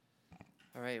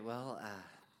All right, well,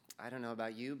 I don't know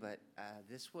about you, but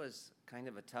this was kind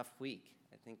of a tough week.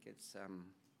 I think it's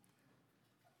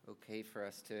okay for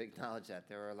us to acknowledge that.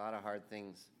 There were a lot of hard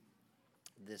things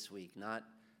this week, not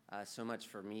so much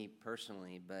for me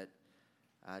personally, but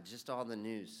just all the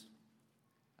news,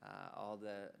 all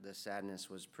the sadness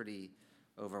was pretty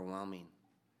overwhelming.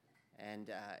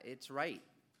 And it's right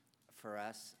for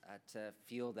us to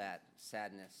feel that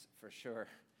sadness for sure.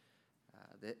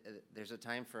 There's a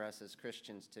time for us as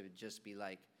Christians to just be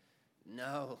like,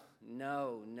 no,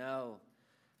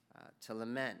 to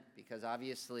lament, because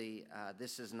obviously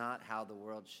this is not how the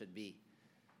world should be.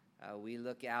 We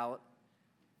look out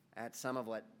at some of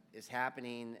what is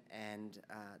happening, and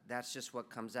that's just what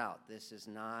comes out. This is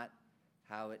not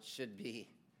how it should be.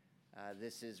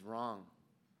 This is wrong.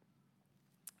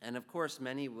 And of course,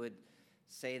 many would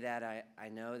say that. I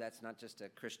know that's not just a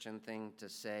Christian thing to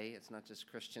say. It's not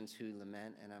just Christians who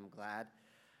lament, and I'm glad.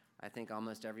 I think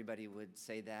almost everybody would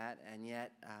say that, and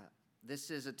yet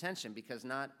this is a tension because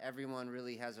not everyone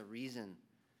really has a reason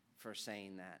for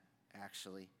saying that,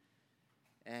 actually.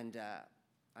 And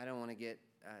I don't want to get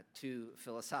too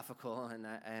philosophical, and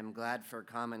I am glad for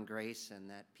common grace and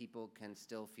that people can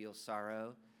still feel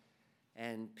sorrow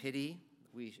and pity.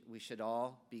 We should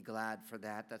all be glad for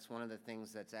that. That's one of the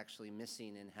things that's actually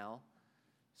missing in hell.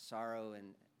 Sorrow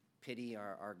and pity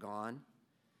are gone.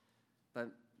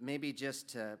 But maybe just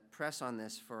to press on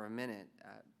this for a minute,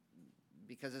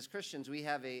 because as Christians, we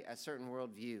have a certain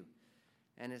worldview,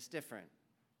 and it's different.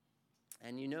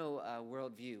 And you know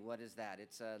worldview, what is that?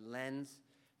 It's a lens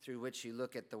through which you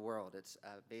look at the world. It's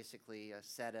basically a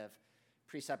set of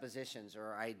presuppositions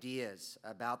or ideas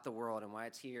about the world and why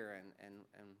it's here and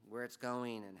where it's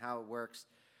going and how it works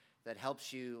that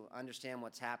helps you understand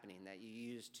what's happening, that you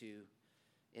use to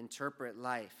interpret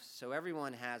life. So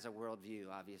everyone has a worldview,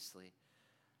 obviously,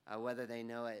 whether they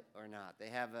know it or not. They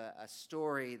have a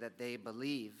story that they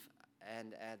believe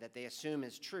and that they assume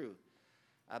is true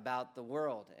about the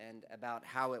world and about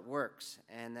how it works,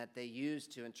 and that they use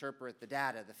to interpret the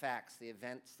data, the facts, the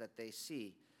events that they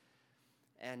see.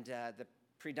 And the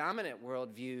predominant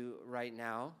worldview right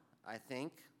now, I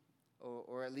think,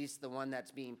 or at least the one that's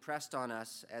being pressed on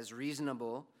us as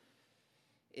reasonable,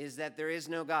 is that there is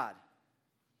no God,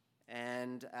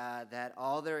 and that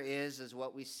all there is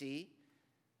what we see,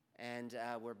 and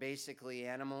we're basically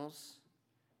animals.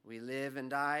 We live and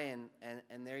die,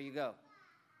 and there you go.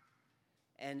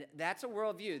 And that's a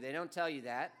worldview. They don't tell you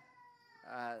that,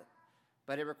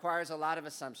 but it requires a lot of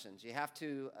assumptions. You have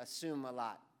to assume a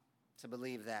lot to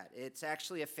believe that. It's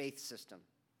actually a faith system.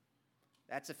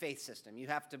 That's a faith system. You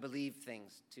have to believe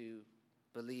things to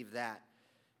believe that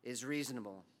is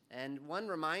reasonable. And one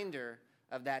reminder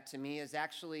of that to me is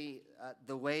actually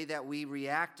the way that we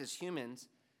react as humans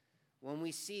when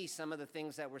we see some of the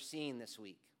things that we're seeing this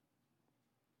week.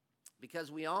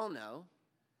 Because we all know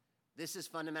this is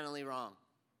fundamentally wrong.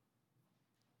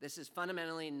 This is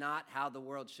fundamentally not how the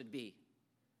world should be.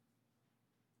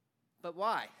 But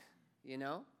why? You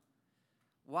know?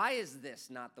 Why is this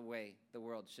not the way the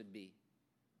world should be?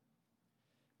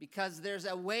 Because there's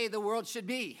a way the world should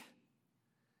be.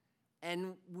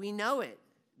 And we know it.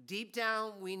 Deep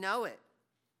down, we know it.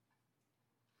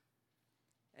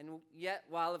 And yet,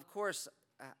 while of course,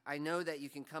 I know that you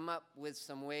can come up with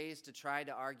some ways to try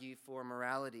to argue for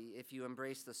morality if you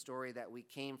embrace the story that we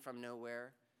came from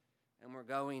nowhere and we're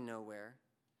going nowhere,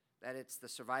 that it's the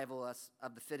survival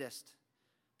of the fittest,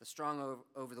 the strong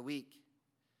over the weak.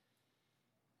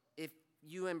 If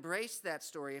you embrace that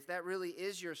story, if that really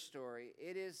is your story,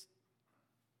 it is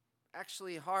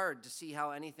actually hard to see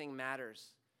how anything matters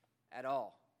at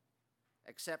all,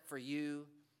 except for you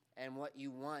and what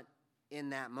you want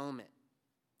in that moment,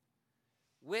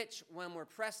 which, when we're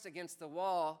pressed against the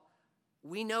wall,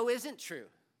 we know isn't true.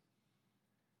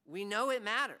 We know it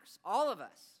matters, all of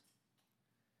us.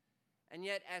 And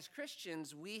yet, as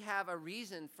Christians, we have a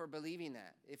reason for believing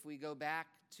that. If we go back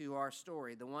to our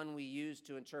story, the one we use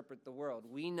to interpret the world,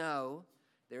 we know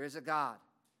there is a God,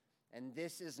 and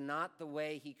this is not the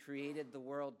way he created the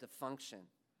world to function.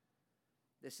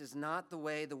 This is not the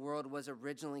way the world was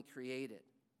originally created,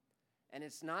 and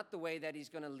it's not the way that he's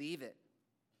going to leave it.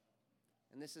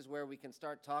 And this is where we can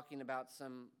start talking about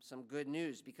some good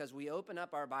news, because we open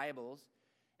up our Bibles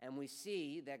and we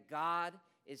see that God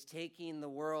is taking the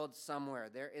world somewhere.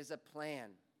 There is a plan.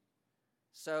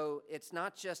 So it's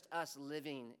not just us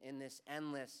living in this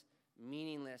endless,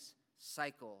 meaningless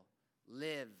cycle.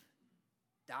 Live,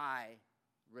 die,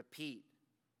 repeat.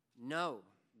 No,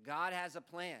 God has a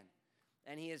plan,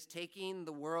 and he is taking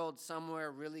the world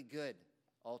somewhere really good,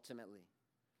 ultimately.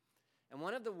 And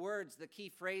one of the words, the key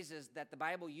phrases that the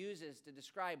Bible uses to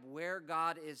describe where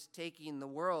God is taking the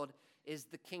world is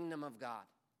the kingdom of God.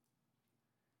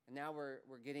 And now we're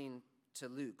getting to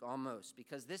Luke almost,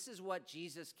 because this is what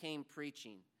Jesus came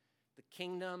preaching, the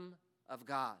kingdom of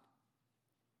God.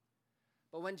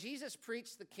 But when Jesus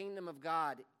preached the kingdom of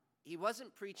God, he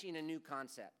wasn't preaching a new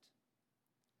concept.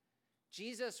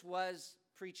 Jesus was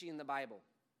preaching the Bible.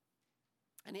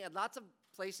 And he had lots of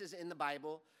places in the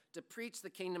Bible to preach the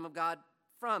kingdom of God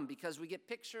from, because we get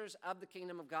pictures of the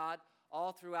kingdom of God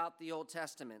all throughout the Old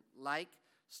Testament, like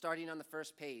starting on the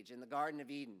first page in the Garden of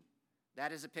Eden.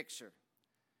 That is a picture.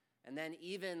 And then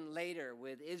even later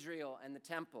with Israel and the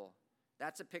temple,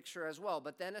 that's a picture as well.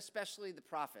 But then especially the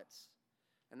prophets,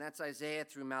 and that's Isaiah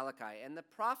through Malachi. And the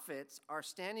prophets are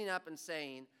standing up and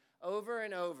saying over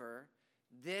and over,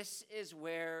 this is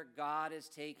where God is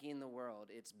taking the world.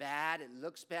 It's bad. It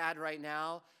looks bad right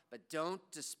now, but don't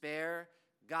despair.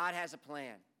 God has a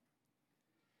plan.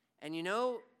 And you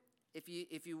know, if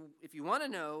you want to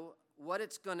know what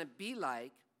it's going to be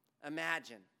like,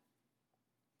 imagine.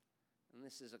 And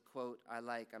this is a quote I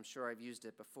like. I'm sure I've used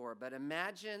it before. But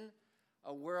imagine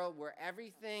a world where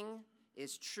everything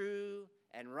is true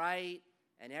and right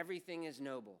and everything is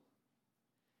noble.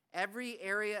 Every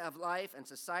area of life and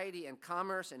society and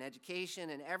commerce and education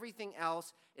and everything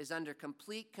else is under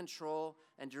complete control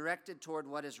and directed toward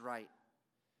what is right.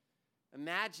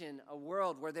 Imagine a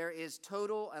world where there is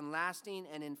total and lasting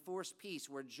and enforced peace,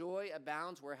 where joy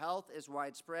abounds, where health is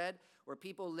widespread, where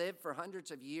people live for hundreds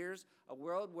of years, a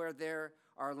world where there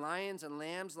are lions and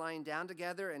lambs lying down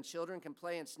together and children can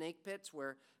play in snake pits,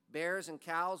 where bears and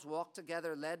cows walk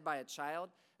together led by a child.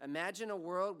 Imagine a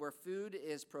world where food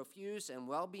is profuse and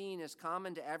well-being is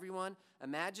common to everyone.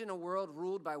 Imagine a world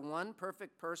ruled by one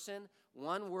perfect person,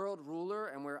 one world ruler,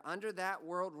 and where under that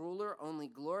world ruler only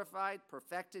glorified,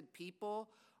 perfected people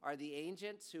are the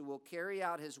agents who will carry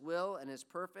out his will and his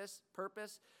purpose,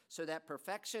 so that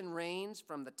perfection reigns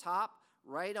from the top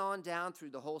right on down through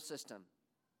the whole system.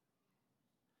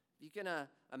 If you can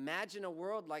imagine a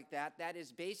world like that, that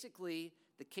is basically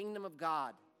the kingdom of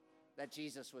God that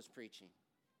Jesus was preaching.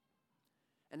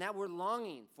 And that we're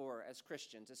longing for as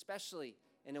Christians, especially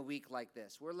in a week like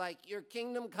this. We're like, your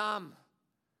kingdom come.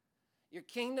 Your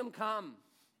kingdom come.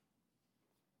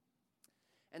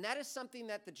 And that is something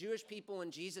that the Jewish people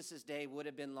in Jesus' day would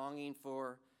have been longing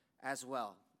for as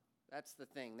well. That's the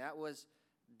thing. That was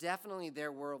definitely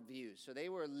their worldview. So they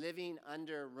were living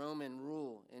under Roman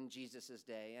rule in Jesus'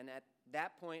 day. And at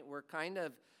that point, we're kind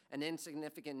of an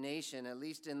insignificant nation, at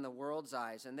least in the world's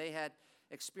eyes. And they had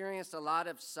experienced a lot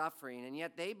of suffering. And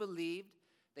yet they believed,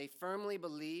 they firmly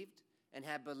believed, and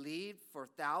had believed for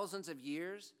thousands of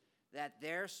years that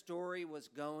their story was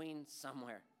going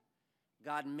somewhere.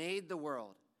 God made the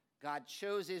world. God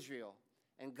chose Israel.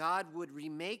 And God would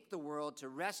remake the world to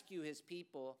rescue his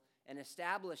people and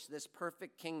establish this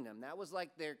perfect kingdom. That was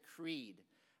like their creed,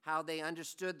 how they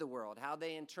understood the world, how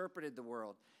they interpreted the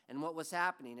world, and what was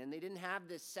happening. And they didn't have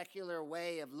this secular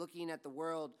way of looking at the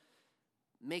world,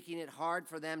 making it hard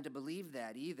for them to believe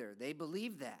that either. They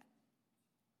believed that.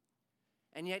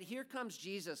 And yet here comes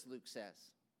Jesus, Luke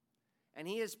says. And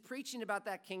he is preaching about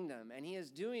that kingdom, and he is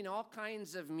doing all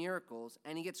kinds of miracles,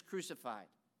 and he gets crucified.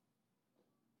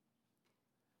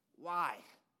 Why?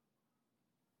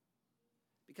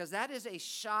 Because that is a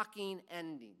shocking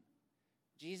ending.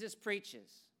 Jesus preaches.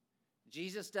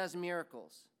 Jesus does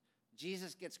miracles.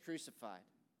 Jesus gets crucified.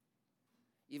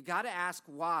 You've got to ask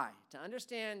why. To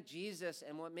understand Jesus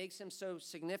and what makes him so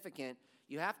significant,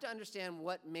 you have to understand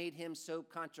what made him so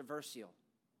controversial.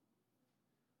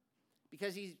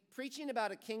 Because he's preaching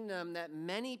about a kingdom that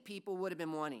many people would have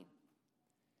been wanting.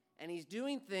 And he's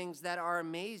doing things that are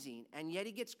amazing, and yet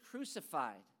he gets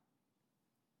crucified.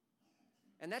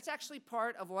 And that's actually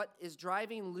part of what is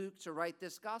driving Luke to write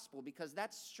this gospel, because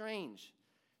that's strange.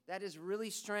 That is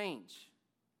really strange.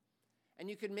 And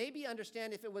you could maybe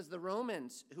understand if it was the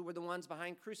Romans who were the ones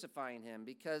behind crucifying him,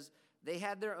 because they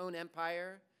had their own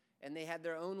empire and they had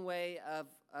their own way of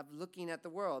looking at the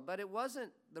world. But it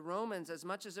wasn't the Romans as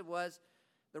much as it was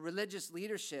the religious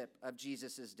leadership of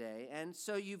Jesus' day. And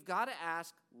so you've got to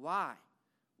ask why.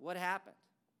 What happened?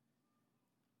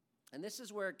 And this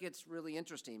is where it gets really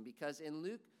interesting, because in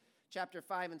Luke chapter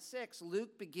 5 and 6,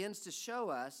 Luke begins to show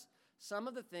us some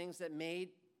of the things that made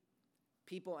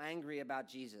people angry about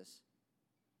Jesus.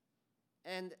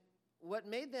 And what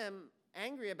made them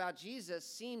angry about Jesus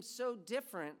seems so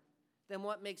different than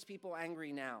what makes people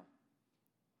angry now.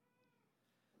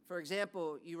 For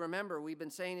example, you remember we've been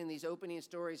saying in these opening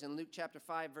stories in Luke chapter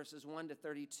 5, verses 1 to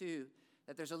 32,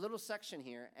 that there's a little section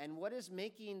here, and what is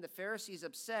making the Pharisees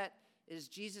upset is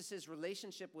Jesus'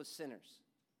 relationship with sinners.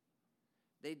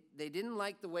 They didn't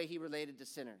like the way he related to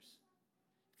sinners.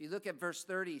 If you look at verse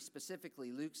 30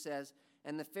 specifically, Luke says,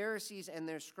 "And the Pharisees and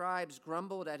their scribes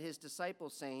grumbled at his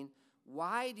disciples, saying,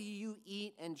 'Why do you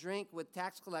eat and drink with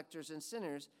tax collectors and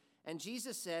sinners?' And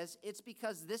Jesus says, 'It's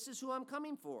because this is who I'm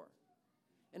coming for.'"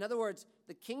 In other words,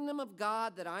 the kingdom of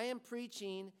God that I am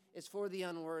preaching is for the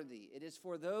unworthy. It is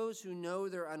for those who know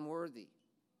they're unworthy.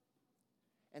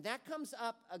 And that comes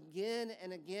up again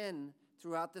and again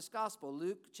throughout this gospel.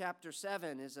 Luke chapter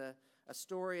 7 is a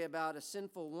story about a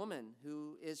sinful woman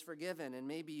who is forgiven. And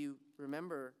maybe you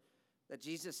remember that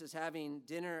Jesus is having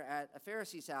dinner at a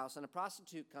Pharisee's house, and a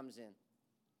prostitute comes in.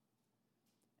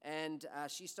 And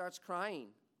she starts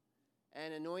crying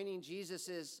and anointing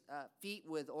Jesus' feet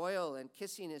with oil and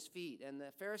kissing his feet. And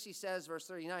the Pharisee says, verse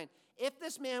 39, "If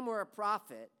this man were a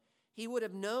prophet, he would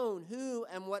have known who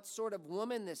and what sort of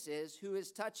woman this is who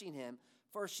is touching him,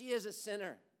 for she is a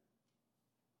sinner."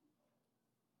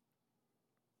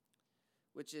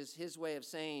 Which is his way of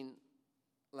saying,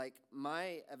 like,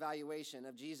 my evaluation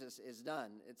of Jesus is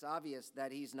done. It's obvious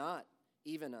that he's not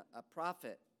even a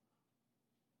prophet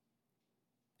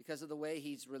because of the way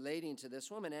he's relating to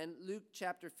this woman. And Luke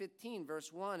chapter 15,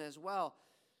 verse 1 as well.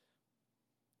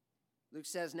 Luke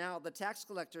says, "Now the tax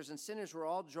collectors and sinners were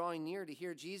all drawing near to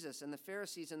hear Jesus, and the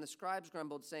Pharisees and the scribes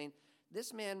grumbled, saying,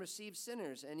 'This man receives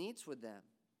sinners and eats with them.'"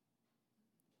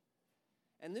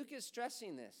 And Luke is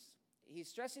stressing this. He's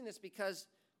stressing this because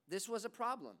this was a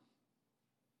problem.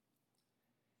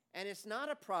 And it's not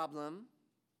a problem,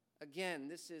 again,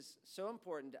 this is so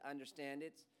important to understand.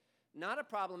 It's not a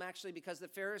problem actually because the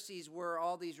Pharisees were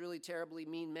all these really terribly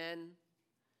mean men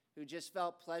who just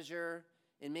felt pleasure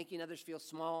in making others feel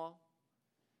small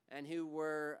and who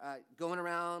were going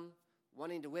around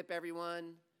wanting to whip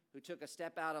everyone who took a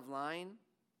step out of line.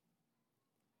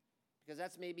 Because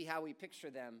that's maybe how we picture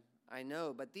them, I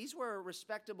know. But these were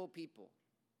respectable people.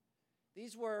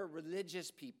 These were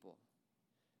religious people.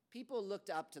 People looked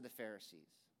up to the Pharisees.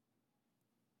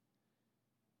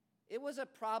 It was a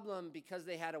problem because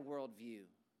they had a worldview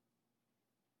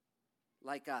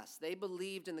like us. They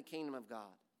believed in the kingdom of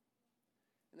God.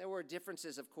 And there were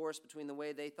differences, of course, between the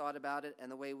way they thought about it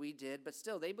and the way we did. But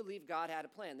still, they believed God had a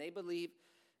plan. They believed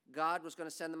God was going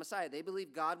to send the Messiah. They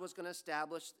believed God was going to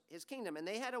establish his kingdom. And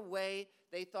they had a way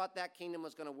they thought that kingdom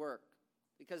was going to work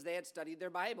because they had studied their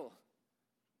Bible.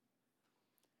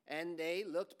 And they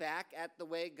looked back at the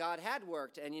way God had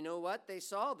worked. And you know what they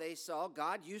saw? They saw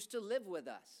God used to live with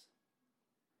us.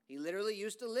 He literally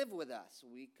used to live with us.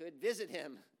 We could visit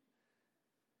him.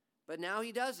 But now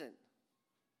he doesn't.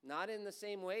 Not in the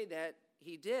same way that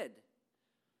he did.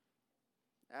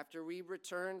 After we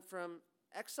returned from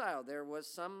exile, there was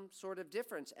some sort of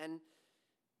difference. And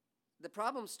the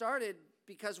problem started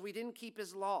because we didn't keep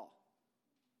his law.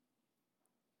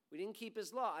 We didn't keep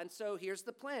his law. And so here's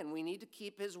the plan. We need to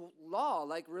keep his law,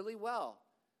 like, really well.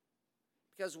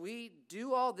 Because we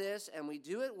do all this and we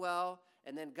do it well,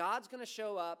 and then God's going to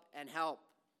show up and help.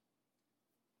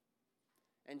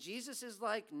 And Jesus is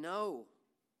like, no,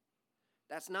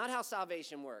 that's not how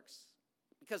salvation works.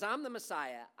 Because I'm the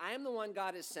Messiah. I am the one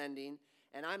God is sending,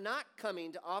 and I'm not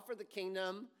coming to offer the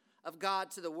kingdom of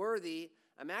God to the worthy.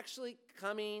 I'm actually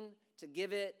coming to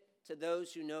give it to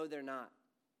those who know they're not.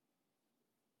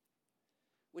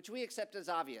 Which we accept as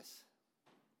obvious.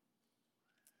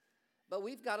 But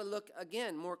we've got to look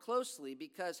again more closely,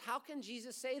 because how can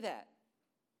Jesus say that?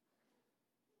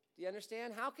 Do you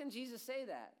understand? How can Jesus say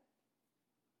that?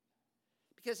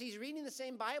 Because he's reading the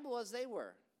same Bible as they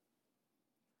were.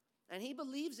 And he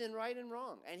believes in right and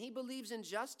wrong. And he believes in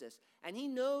justice. And he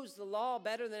knows the law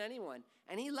better than anyone.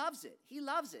 And he loves it. He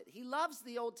loves it. He loves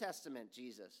the Old Testament,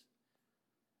 Jesus.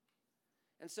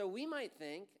 And so we might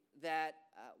think that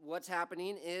what's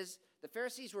happening is the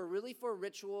Pharisees were really for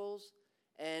rituals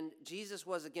and Jesus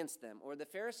was against them. Or the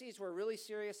Pharisees were really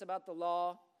serious about the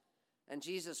law and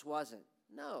Jesus wasn't.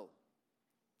 No.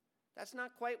 That's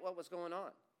not quite what was going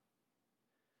on.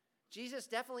 Jesus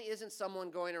definitely isn't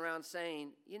someone going around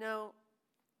saying, you know,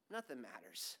 nothing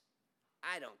matters.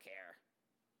 I don't care.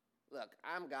 Look,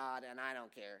 I'm God and I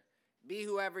don't care. Be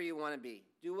whoever you want to be.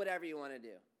 Do whatever you want to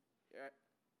do.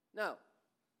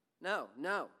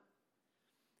 No.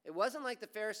 It wasn't like the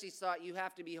Pharisees thought you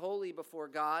have to be holy before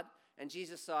God, and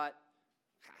Jesus thought,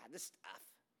 this stuff,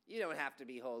 you don't have to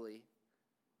be holy.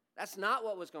 That's not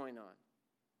what was going on.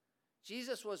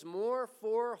 Jesus was more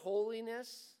for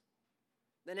holiness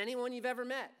than anyone you've ever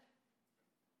met.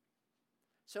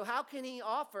 So how can he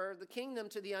offer the kingdom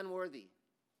to the unworthy?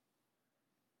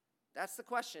 That's the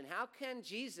question. How can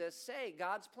Jesus say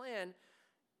God's plan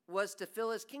was to fill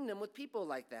his kingdom with people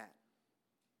like that?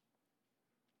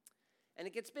 And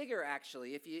it gets bigger,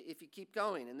 actually, if you keep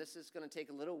going. And this is going to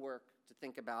take a little work to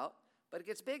think about. But it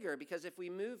gets bigger because if we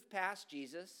move past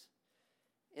Jesus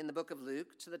in the book of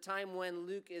Luke to the time when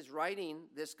Luke is writing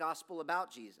this gospel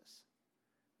about Jesus.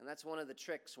 And that's one of the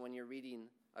tricks when you're reading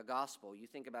a gospel. You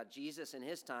think about Jesus in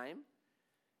his time,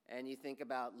 and you think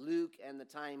about Luke and the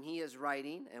time he is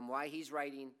writing and why he's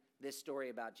writing this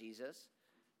story about Jesus.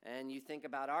 And you think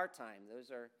about our time. Those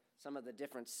are some of the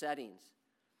different settings.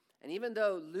 And even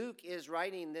though Luke is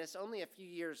writing this only a few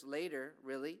years later,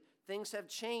 really, things have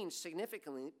changed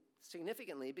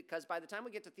significantly because by the time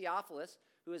we get to Theophilus,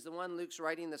 who is the one Luke's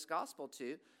writing this gospel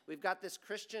to, we've got this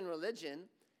Christian religion,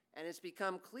 and it's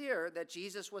become clear that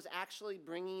Jesus was actually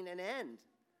bringing an end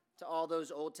to all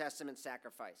those Old Testament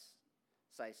sacrifices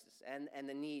and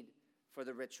the need for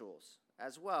the rituals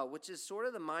as well, which is sort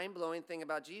of the mind-blowing thing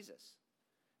about Jesus.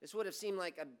 This would have seemed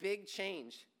like a big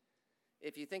change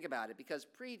if you think about it, because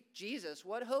pre-Jesus,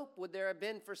 what hope would there have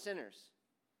been for sinners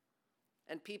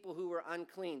and people who were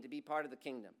unclean to be part of the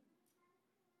kingdom?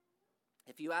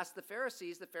 If you ask the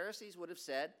Pharisees would have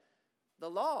said the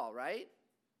law, right?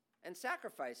 And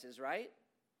sacrifices, right?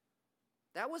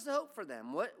 That was the hope for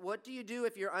them. What do you do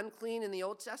if you're unclean in the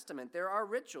Old Testament? There are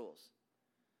rituals.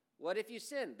 What if you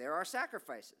sin? There are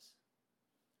sacrifices.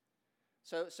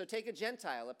 So take a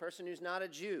Gentile, a person who's not a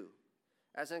Jew,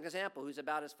 as an example, who's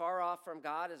about as far off from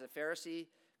God as a Pharisee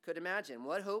could imagine.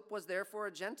 What hope was there for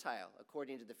a Gentile,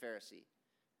 according to the Pharisee?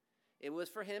 It was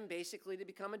for him basically to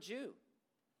become a Jew.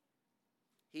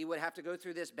 He would have to go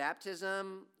through this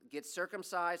baptism, get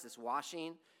circumcised, this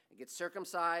washing, get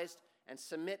circumcised, and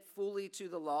submit fully to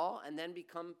the law, and then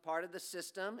become part of the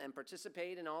system and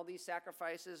participate in all these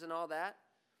sacrifices and all that.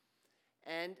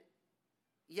 And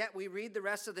yet we read the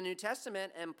rest of the New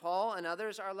Testament, and Paul and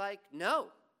others are like, no,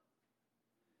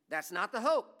 that's not the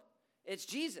hope. It's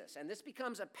Jesus. And this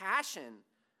becomes a passion,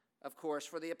 of course,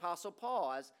 for the Apostle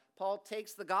Paul. As Paul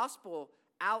takes the gospel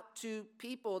out to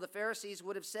people the Pharisees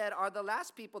would have said are the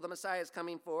last people the Messiah is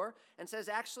coming for, and says,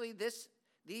 actually,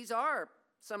 these are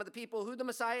some of the people who the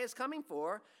Messiah is coming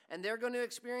for, and they're going to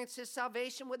experience his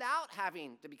salvation without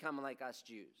having to become like us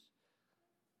Jews.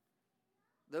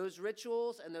 Those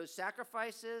rituals and those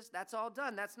sacrifices, that's all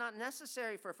done. That's not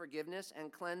necessary for forgiveness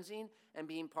and cleansing and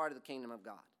being part of the kingdom of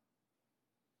God.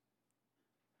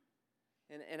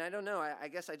 And I don't know, I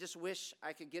guess I just wish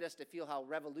I could get us to feel how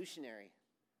revolutionary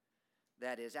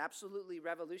that is. Absolutely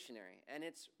revolutionary. And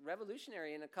it's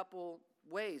revolutionary in a couple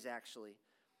ways, actually.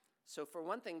 So for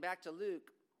one thing, back to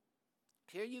Luke,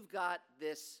 here you've got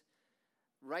this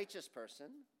righteous person,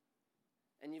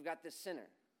 and you've got this sinner.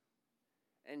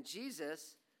 And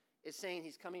Jesus is saying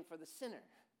he's coming for the sinner.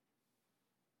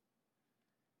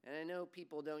 And I know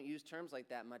people don't use terms like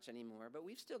that much anymore, but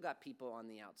we've still got people on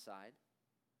the outside.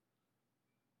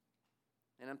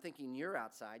 And I'm thinking you're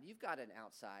outside. You've got an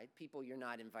outside, people you're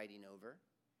not inviting over,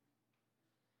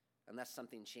 unless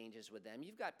something changes with them.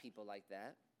 You've got people like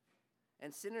that.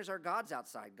 And sinners are God's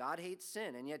outside. God hates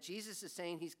sin. And yet Jesus is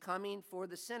saying he's coming for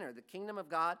the sinner. The kingdom of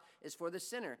God is for the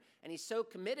sinner. And he's so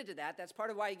committed to that, that's part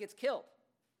of why he gets killed.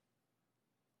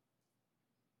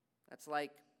 That's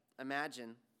like,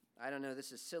 imagine, I don't know,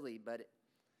 this is silly, but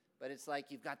it's like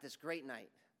you've got this great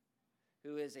knight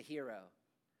who is a hero.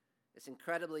 This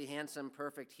incredibly handsome,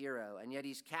 perfect hero. And yet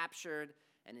he's captured,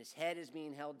 and his head is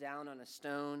being held down on a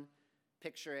stone.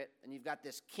 Picture it. And you've got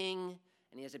this king,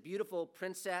 and he has a beautiful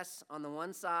princess on the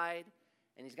one side,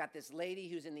 and he's got this lady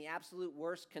who's in the absolute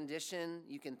worst condition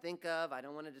you can think of. I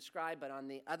don't want to describe, but on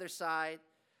the other side.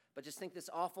 But just think this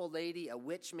awful lady, a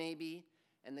witch maybe.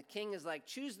 And the king is like,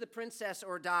 choose the princess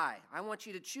or die. I want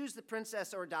you to choose the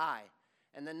princess or die.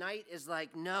 And the knight is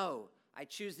like, no, I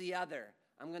choose the other.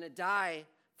 I'm going to die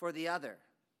for the other.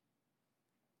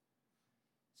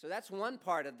 So that's one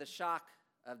part of the shock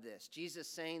of this. Jesus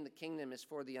saying the kingdom is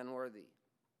for the unworthy.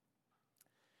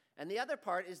 And the other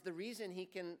part is the reason he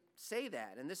can say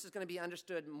that. And this is going to be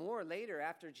understood more later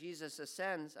after Jesus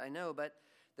ascends, I know, but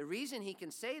the reason he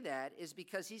can say that is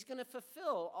because he's going to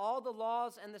fulfill all the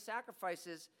laws and the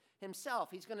sacrifices himself.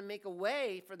 He's going to make a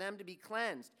way for them to be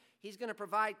cleansed. He's going to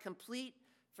provide complete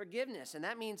forgiveness, and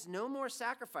that means no more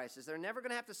sacrifices. They're never going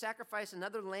to have to sacrifice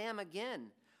another lamb again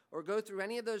or go through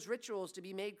any of those rituals to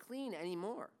be made clean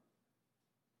anymore.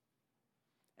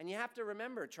 And you have to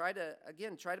remember, try to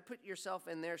put yourself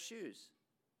in their shoes.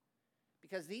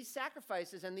 Because these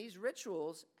sacrifices and these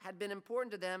rituals had been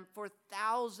important to them for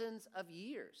thousands of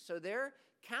years. So their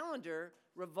calendar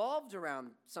revolved around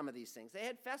some of these things. They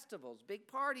had festivals, big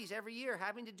parties every year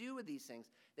having to do with these things.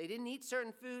 They didn't eat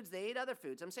certain foods, they ate other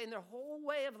foods. I'm saying their whole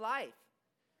way of life,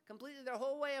 completely their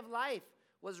whole way of life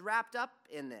was wrapped up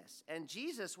in this. And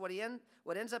Jesus, what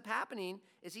ends up happening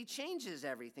is he changes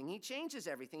everything. He changes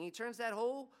everything. He turns that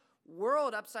whole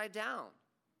world upside down.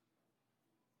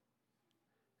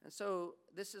 And so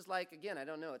this is like, again, I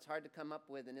don't know, it's hard to come up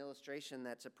with an illustration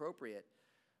that's appropriate,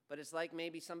 but it's like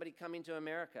maybe somebody coming to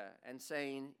America and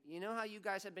saying, you know how you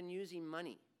guys have been using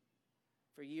money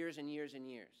for years and years and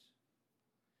years?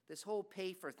 This whole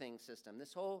pay-for-thing system,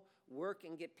 this whole work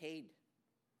and get paid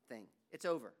thing, it's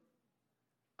over.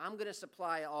 I'm going to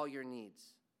supply all your needs.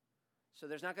 So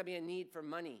there's not going to be a need for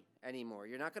money anymore.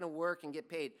 You're not going to work and get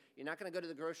paid. You're not going to go to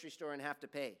the grocery store and have to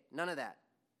pay. None of that.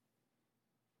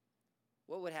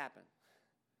 What would happen?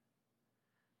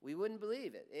 We wouldn't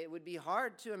believe it. It would be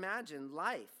hard to imagine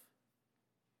life.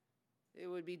 It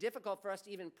would be difficult for us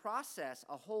to even process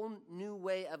a whole new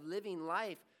way of living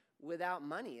life without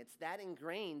money. It's that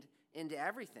ingrained into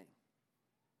everything.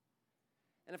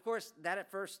 And of course, that at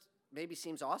first maybe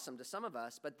seems awesome to some of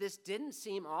us, but this didn't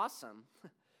seem awesome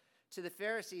to the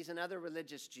Pharisees and other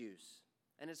religious Jews.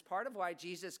 And it's part of why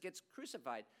Jesus gets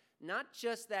crucified. Not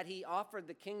just that he offered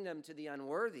the kingdom to the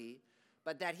unworthy,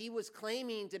 but that he was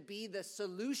claiming to be the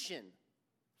solution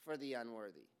for the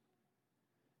unworthy.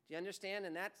 Do you understand?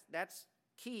 And that's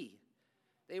key.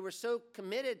 They were so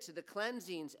committed to the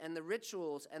cleansings and the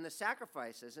rituals and the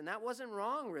sacrifices, and that wasn't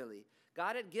wrong, really.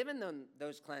 God had given them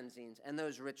those cleansings and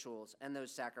those rituals and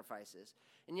those sacrifices.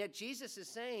 And yet Jesus is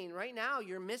saying, right now,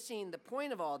 you're missing the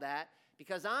point of all that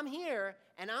because I'm here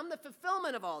and I'm the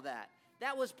fulfillment of all that.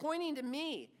 That was pointing to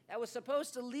me. That was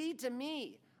supposed to lead to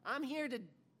me. I'm here to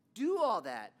do all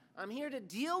that. I'm here to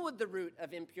deal with the root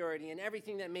of impurity and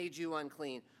everything that made you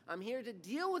unclean. I'm here to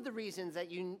deal with the reasons that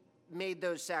you made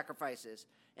those sacrifices.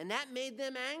 And that made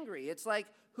them angry. It's like,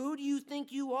 who do you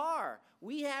think you are?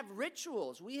 We have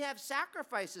rituals. We have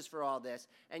sacrifices for all this.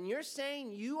 And you're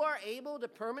saying you are able to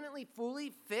permanently,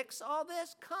 fully fix all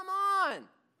this? Come on.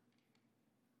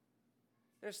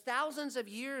 There's thousands of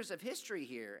years of history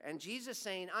here. And Jesus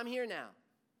saying, I'm here now.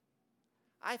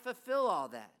 I fulfill all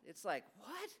that. It's like,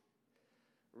 what?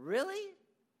 Really?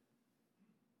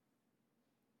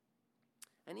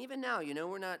 And even now,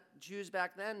 we're not Jews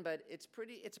back then, but it's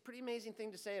a pretty amazing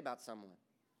thing to say about someone.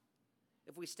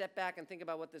 If we step back and think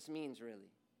about what this means, really.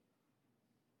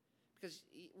 Because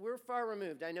we're far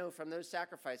removed, I know, from those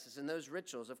sacrifices and those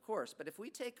rituals, of course. But if we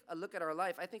take a look at our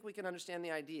life, I think we can understand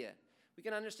the idea. We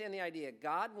can understand the idea.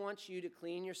 God wants you to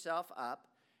clean yourself up,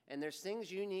 and there's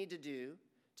things you need to do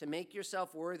to make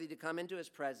yourself worthy to come into his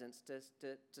presence,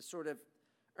 to sort of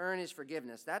earn his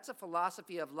forgiveness. That's a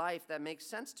philosophy of life that makes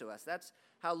sense to us. That's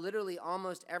how literally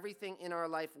almost everything in our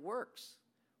life works.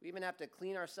 We even have to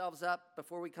clean ourselves up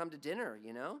before we come to dinner,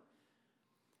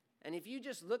 And if you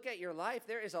just look at your life,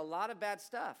 there is a lot of bad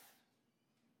stuff.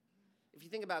 If you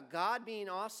think about God being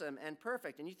awesome and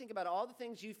perfect, and you think about all the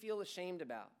things you feel ashamed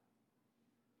about,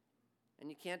 and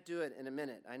you can't do it in a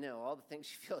minute, I know, all the things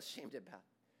you feel ashamed about.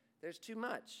 There's too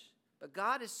much. But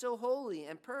God is so holy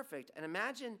and perfect. And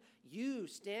imagine you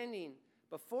standing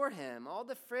before him. All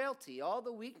the frailty, all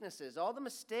the weaknesses, all the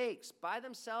mistakes by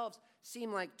themselves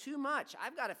seem like too much.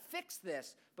 I've got to fix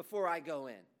this before I go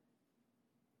in.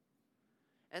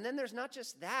 And then there's not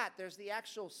just that. There's the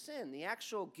actual sin, the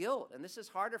actual guilt. And this is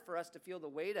harder for us to feel the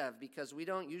weight of because we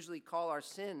don't usually call our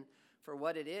sin for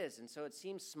what it is. And so it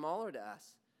seems smaller to us.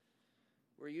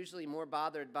 We're usually more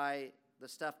bothered by the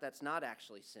stuff that's not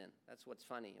actually sin. That's what's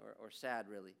funny or sad,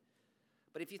 really.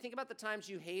 But if you think about the times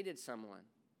you hated someone,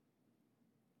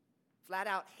 flat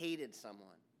out hated someone,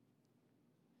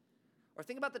 or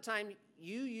think about the time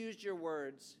you used your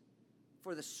words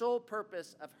for the sole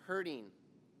purpose of hurting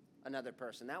another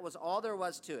person. That was all there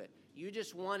was to it. You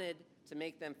just wanted to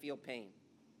make them feel pain.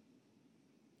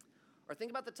 Or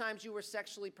think about the times you were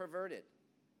sexually perverted,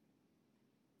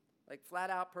 like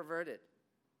flat out perverted.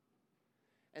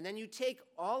 And then you take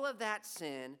all of that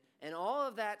sin and all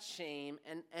of that shame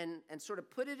and sort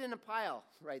of put it in a pile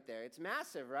right there. It's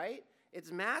massive, right?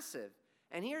 It's massive.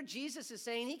 And here Jesus is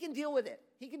saying he can deal with it.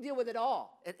 He can deal with it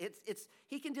all.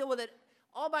 He can deal with it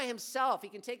all by himself. He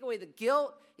can take away the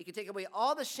guilt. He can take away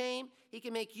all the shame. He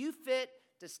can make you fit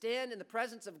to stand in the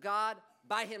presence of God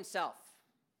by himself.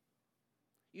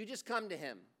 You just come to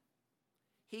him.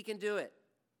 He can do it.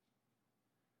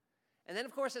 And then,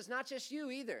 of course, it's not just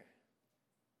you either.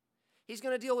 He's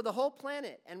going to deal with the whole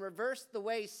planet and reverse the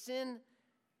way sin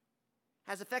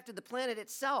has affected the planet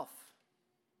itself.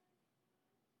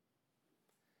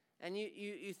 And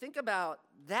you think about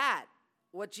that,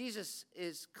 what Jesus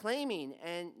is claiming,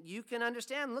 and you can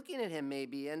understand looking at him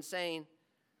maybe and saying,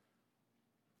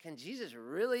 can Jesus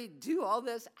really do all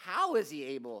this? How is he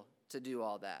able to do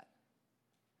all that?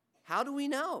 How do we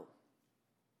know?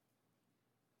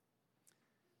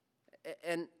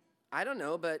 And I don't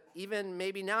know, but even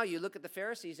maybe now you look at the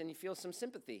Pharisees and you feel some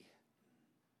sympathy.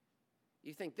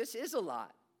 You think, this is a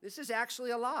lot. This is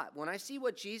actually a lot. When I see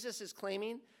what Jesus is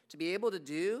claiming to be able to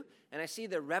do, and I see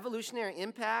the revolutionary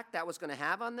impact that was going to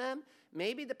have on them,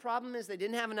 maybe the problem is they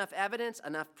didn't have enough evidence,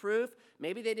 enough proof.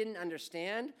 Maybe they didn't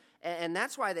understand, and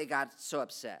that's why they got so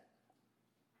upset.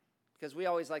 Because we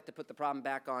always like to put the problem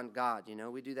back on God, you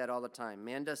know. We do that all the time.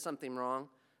 Man does something wrong.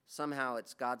 Somehow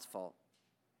it's God's fault.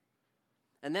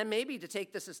 And then maybe to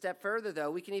take this a step further,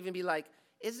 though, we can even be like,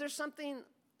 is there something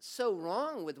so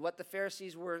wrong with what the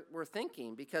Pharisees were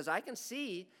thinking? Because I can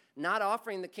see not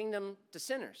offering the kingdom to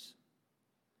sinners.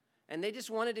 And they just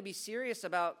wanted to be serious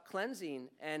about cleansing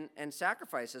and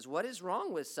sacrifices. What is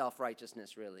wrong with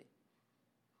self-righteousness, really?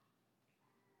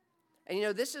 And, you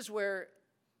know, this is where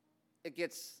it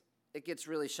gets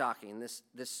really shocking, this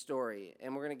story.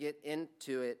 And we're going to get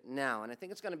into it now. And I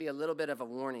think it's going to be a little bit of a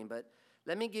warning, but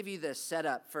let me give you the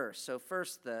setup first. So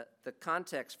first, the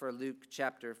context for Luke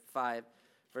chapter 5,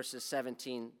 verses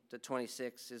 17 to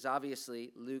 26 is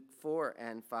obviously Luke 4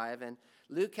 and 5. And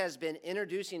Luke has been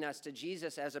introducing us to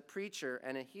Jesus as a preacher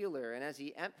and a healer. And as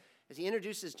he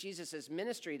introduces Jesus'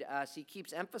 ministry to us, he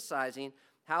keeps emphasizing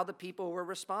how the people were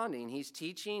responding. He's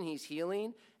teaching, he's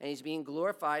healing, and he's being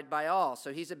glorified by all.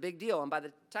 So he's a big deal. And by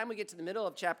the time we get to the middle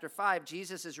of chapter 5,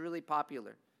 Jesus is really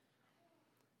popular.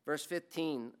 Verse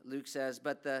 15, Luke says,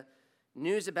 "But the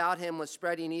news about him was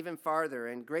spreading even farther,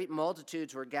 and great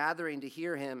multitudes were gathering to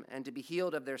hear him and to be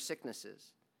healed of their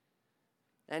sicknesses.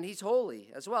 And he's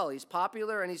holy as well. He's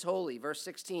popular and he's holy." Verse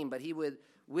 16, "But he would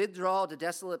withdraw to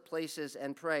desolate places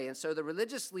and pray." And so the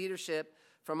religious leadership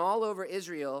from all over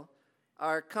Israel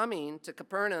are coming to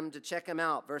Capernaum to check him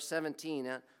out. Verse 17,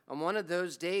 "On one of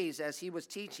those days as he was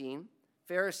teaching,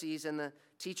 Pharisees and the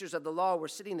teachers of the law were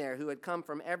sitting there, who had come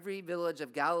from every village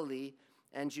of Galilee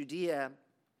and Judea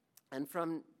and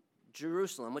from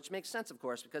Jerusalem," which makes sense, of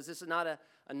course, because this is not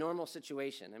a normal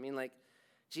situation. I mean, like,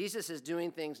 Jesus is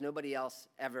doing things nobody else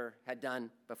ever had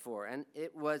done before. And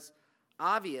it was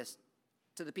obvious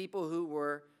to the people who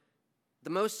were the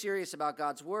most serious about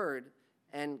God's word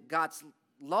and God's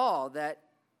law that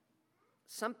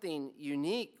something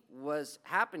unique was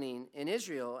happening in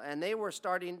Israel, and they were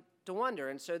starting to wonder.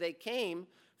 And so they came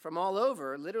from all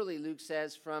over, literally Luke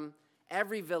says, from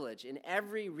every village in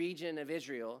every region of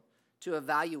Israel to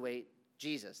evaluate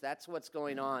Jesus. That's what's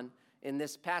going on in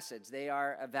this passage. They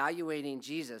are evaluating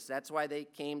Jesus. That's why they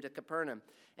came to Capernaum.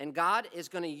 And God is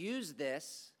going to use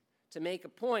this to make a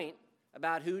point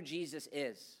about who Jesus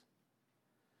is.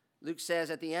 Luke says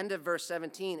at the end of verse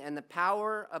 17, "And the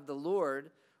power of the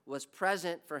Lord was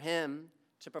present for him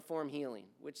to perform healing,"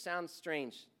 which sounds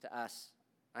strange to us.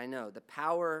 I know. The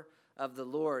power of the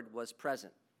Lord was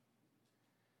present.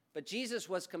 But Jesus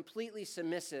was completely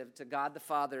submissive to God the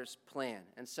Father's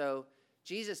plan. And so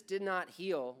Jesus did not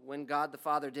heal when God the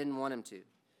Father didn't want him to.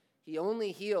 He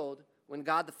only healed when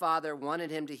God the Father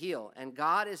wanted him to heal. And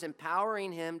God is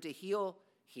empowering him to heal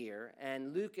here.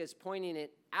 And Luke is pointing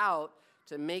it out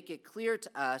to make it clear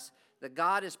to us that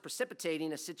God is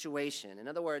precipitating a situation. In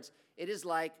other words, it is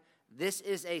like this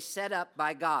is a setup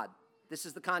by God. This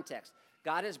is the context.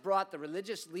 God has brought the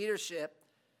religious leadership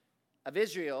of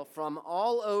Israel from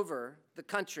all over the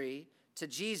country to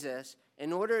Jesus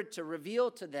in order to reveal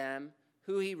to them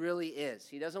who he really is.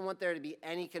 He doesn't want there to be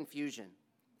any confusion.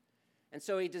 And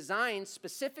so he designed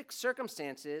specific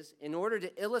circumstances in order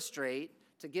to illustrate,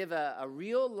 to give a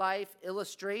real-life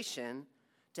illustration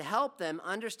to help them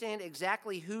understand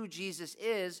exactly who Jesus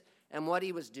is and what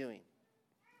he was doing.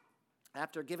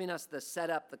 After giving us the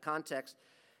setup, the context,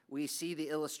 we see the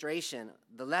illustration,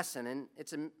 the lesson, and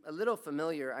it's a little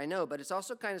familiar, I know, but it's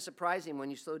also kind of surprising when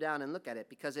you slow down and look at it,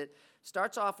 because it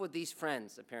starts off with these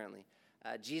friends, apparently.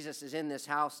 Jesus is in this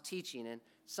house teaching, and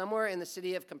somewhere in the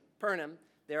city of Capernaum,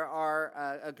 there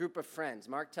are a group of friends.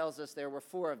 Mark tells us there were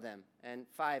 4 of them, and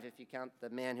 5 if you count the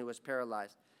man who was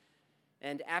paralyzed.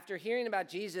 And after hearing about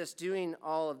Jesus doing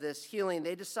all of this healing,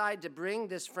 they decide to bring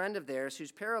this friend of theirs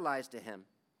who's paralyzed to him,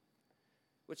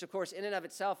 which, of course, in and of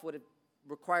itself would have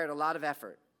required a lot of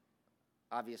effort,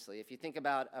 obviously. If you think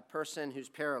about a person who's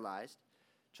paralyzed,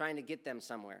 trying to get them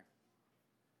somewhere.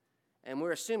 And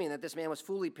we're assuming that this man was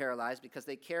fully paralyzed because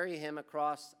they carry him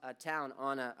across a town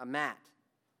on a mat,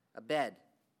 a bed,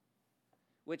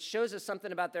 which shows us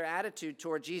something about their attitude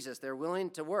toward Jesus. They're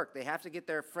willing to work. They have to get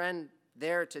their friend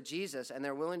there to Jesus, and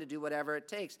they're willing to do whatever it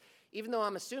takes, even though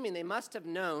I'm assuming they must have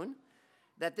known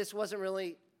that this wasn't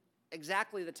really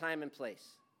exactly the time and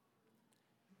place,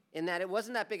 in that it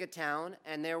wasn't that big a town,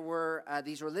 and there were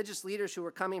these religious leaders who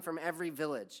were coming from every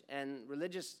village, and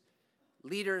religious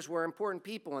leaders were important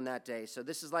people in that day. So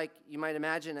this is like, you might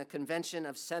imagine, a convention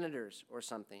of senators or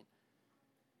something.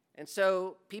 And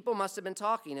so people must have been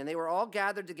talking, and they were all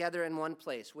gathered together in one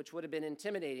place, which would have been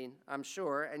intimidating, I'm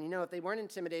sure. And if they weren't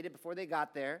intimidated before they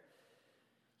got there,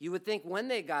 you would think when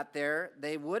they got there,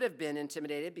 they would have been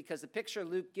intimidated, because the picture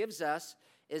Luke gives us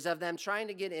is of them trying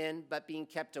to get in but being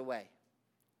kept away.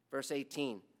 Verse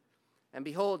 18, and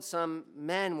behold, some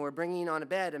men were bringing on a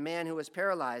bed a man who was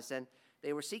paralyzed, and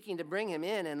they were seeking to bring him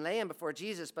in and lay him before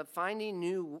Jesus, but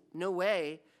finding no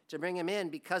way to bring him in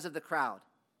because of the crowd.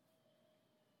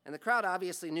 And the crowd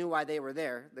obviously knew why they were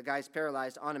there. The guy's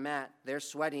paralyzed on a mat. They're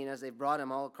sweating as they've brought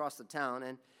him all across the town,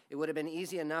 and it would have been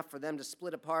easy enough for them to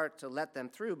split apart to let them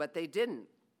through, but they didn't.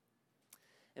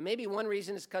 And maybe one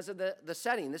reason is because of the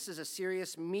setting. This is a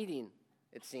serious meeting,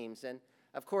 it seems. And,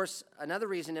 of course, another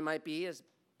reason it might be is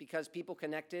because people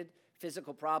connected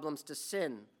physical problems to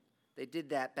sin. They did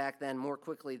that back then more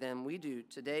quickly than we do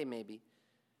today, maybe.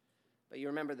 But you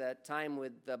remember that time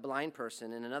with the blind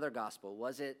person in another gospel.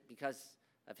 Was it because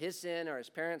of his sin or his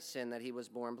parents' sin that he was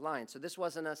born blind? So this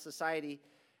wasn't a society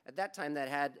at that time that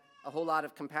had a whole lot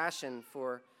of compassion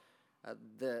for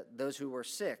those who were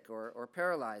sick or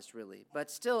paralyzed, really. But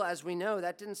still, as we know,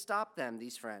 that didn't stop them,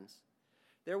 these friends.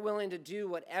 They're willing to do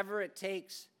whatever it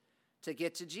takes to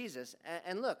get to Jesus.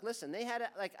 And look, listen, they had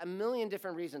like a million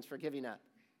different reasons for giving up.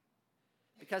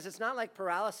 Because it's not like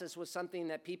paralysis was something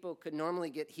that people could normally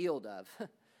get healed of.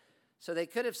 So they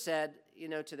could have said,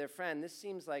 to their friend, this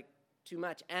seems like too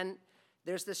much. And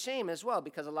there's the shame as well,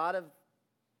 because a lot of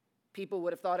people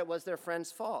would have thought it was their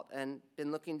friend's fault and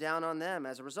been looking down on them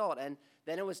as a result. And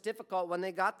then it was difficult when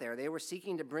they got there. They were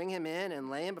seeking to bring him in and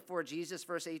lay him before Jesus,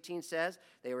 verse 18 says.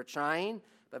 They were trying,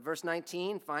 but verse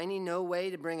 19, finding no way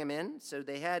to bring him in. So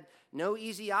they had no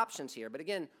easy options here. But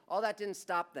again, all that didn't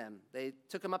stop them. They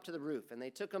took him up to the roof, and they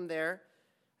took him there.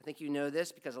 I think you know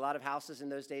this because a lot of houses in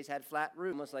those days had flat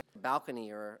roofs, almost like a balcony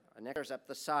or a neck up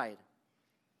the side.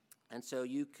 And so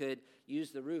you could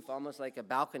use the roof almost like a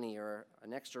balcony or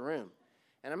an extra room.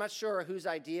 And I'm not sure whose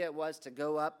idea it was to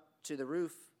go up to the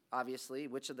roof, obviously,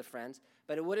 which of the friends,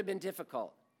 but it would have been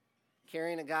difficult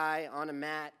carrying a guy on a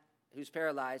mat who's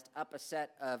paralyzed up a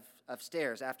set of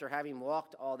stairs after having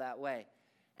walked all that way.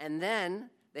 And then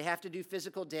they have to do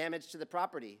physical damage to the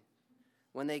property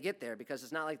when they get there, because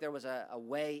it's not like there was a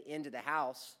way into the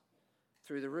house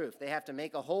through the roof. They have to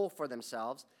make a hole for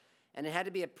themselves. And it had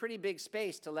to be a pretty big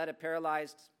space to let a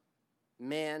paralyzed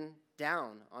man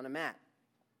down on a mat.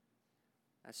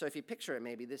 So if you picture it,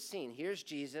 maybe this scene, here's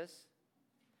Jesus,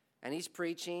 and he's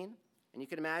preaching, and you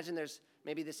can imagine there's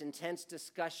maybe this intense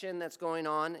discussion that's going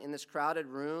on in this crowded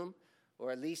room,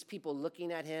 or at least people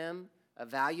looking at him,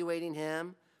 evaluating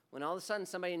him, when all of a sudden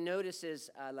somebody notices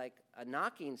like a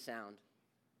knocking sound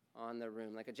on the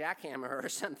room, like a jackhammer or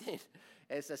something.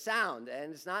 It's a sound,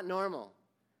 and it's not normal.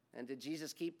 And did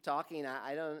Jesus keep talking?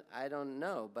 I don't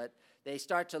know. But they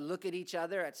start to look at each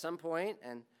other at some point,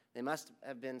 and they must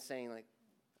have been saying, like,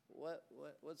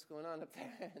 what's going on up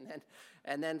there?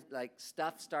 And then like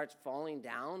stuff starts falling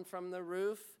down from the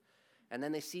roof, and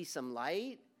then they see some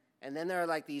light, and then there are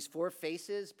like these four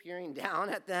faces peering down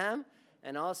at them,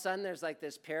 and all of a sudden there's like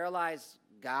this paralyzed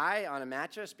guy on a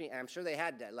mattress. I'm sure they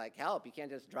had like help. You can't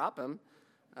just drop him.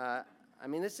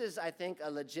 This is, I think,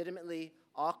 a legitimately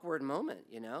awkward moment,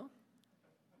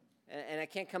 And I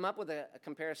can't come up with a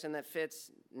comparison that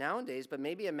fits nowadays, but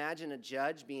maybe imagine a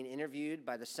judge being interviewed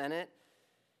by the Senate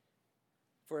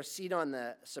for a seat on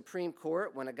the Supreme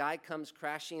Court when a guy comes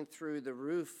crashing through the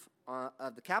roof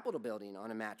of the Capitol building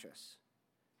on a mattress.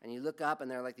 And you look up, and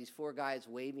there are like these four guys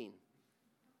waving.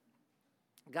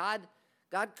 God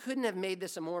couldn't have made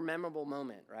this a more memorable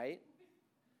moment, right?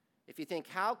 If you think,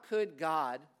 how could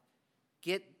God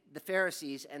get the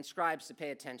Pharisees and scribes to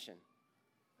pay attention?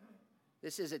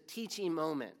 This is a teaching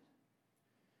moment.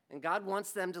 And God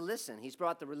wants them to listen. He's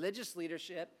brought the religious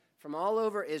leadership from all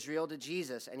over Israel to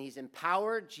Jesus, and he's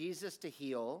empowered Jesus to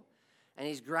heal, and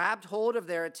he's grabbed hold of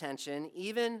their attention,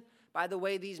 even by the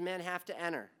way these men have to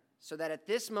enter, so that at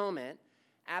this moment,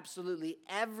 absolutely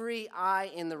every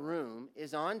eye in the room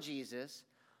is on Jesus,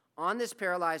 on this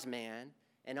paralyzed man,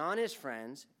 and on his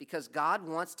friends, because God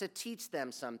wants to teach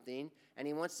them something, and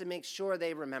he wants to make sure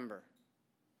they remember.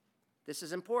 This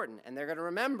is important, and they're going to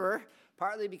remember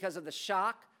partly because of the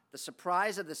shock, the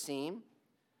surprise of the scene.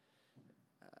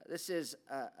 This is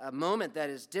a moment that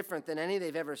is different than any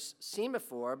they've ever seen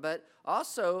before, but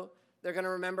also they're going to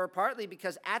remember partly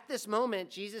because at this moment,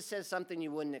 Jesus says something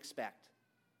you wouldn't expect.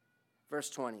 Verse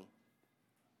 20.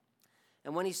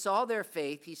 And when he saw their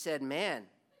faith, he said, "Man,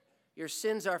 your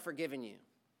sins are forgiven you,"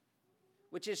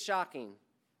 which is shocking.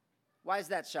 Why is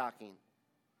that shocking?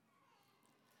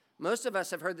 Most of us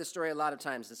have heard this story a lot of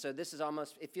times, and so this is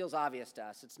almost, it feels obvious to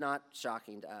us. It's not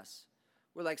shocking to us.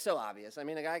 We're like, so obvious. I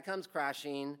mean, a guy comes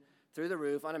crashing through the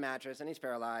roof on a mattress, and he's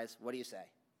paralyzed. What do you say?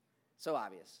 So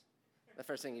obvious. The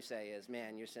first thing you say is,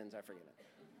 man, your sins are forgiven.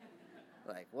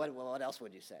 Like, what else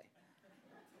would you say?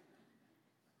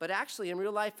 But actually, in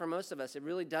real life, for most of us, it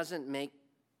really doesn't make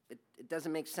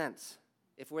sense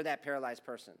if we're that paralyzed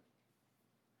person.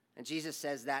 And Jesus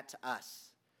says that to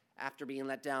us after being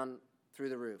let down through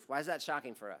the roof. Why is that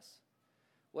shocking for us?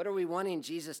 What are we wanting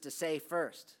Jesus to say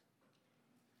first?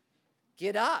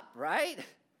 Get up, right?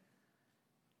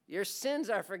 Your sins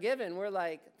are forgiven. We're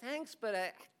like, thanks, but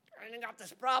I got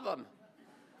this problem.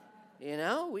 You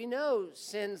know, we know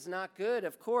sin's not good,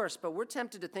 of course, but we're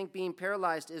tempted to think being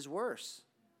paralyzed is worse.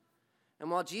 And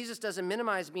while Jesus doesn't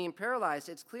minimize being paralyzed,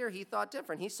 it's clear he thought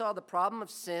different. He saw the problem of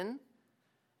sin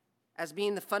as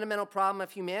being the fundamental problem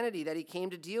of humanity that he came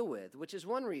to deal with, which is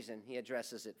one reason he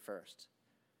addresses it first.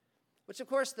 Which, of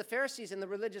course, the Pharisees and the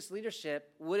religious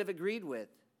leadership would have agreed with,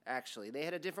 actually. They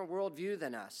had a different worldview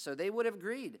than us, so they would have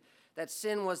agreed that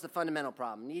sin was the fundamental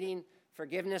problem. Needing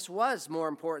forgiveness was more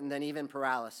important than even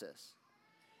paralysis.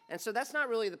 And so that's not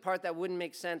really the part that wouldn't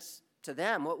make sense to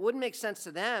them. What wouldn't make sense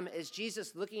to them is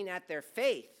Jesus looking at their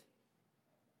faith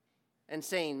and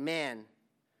saying, man,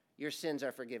 your sins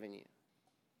are forgiven you.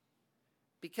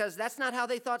 Because that's not how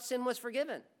they thought sin was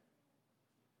forgiven.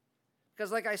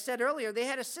 Because like I said earlier, they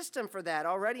had a system for that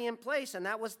already in place, and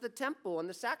that was the temple and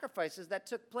the sacrifices that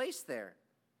took place there.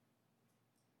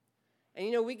 And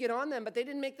you know, we get on them, but they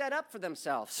didn't make that up for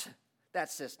themselves, that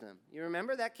system. You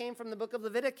remember? That came from the book of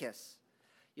Leviticus.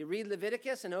 You read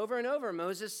Leviticus, and over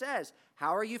Moses says,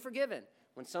 how are you forgiven?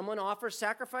 When someone offers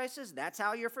sacrifices, that's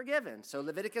how you're forgiven. So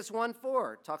Leviticus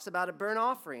 1:4 talks about a burnt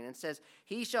offering and says,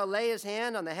 he shall lay his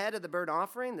hand on the head of the burnt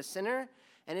offering, the sinner,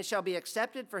 and it shall be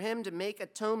accepted for him to make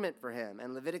atonement for him.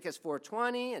 And Leviticus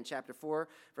 4:20 and chapter 4,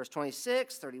 verse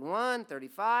 26, 31,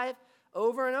 35,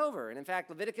 over and over. And in fact,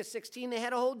 Leviticus 16, they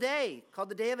had a whole day called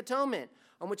the Day of Atonement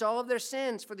on which all of their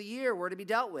sins for the year were to be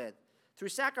dealt with through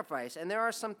sacrifice. And there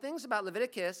are some things about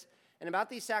Leviticus and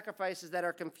about these sacrifices that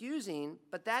are confusing,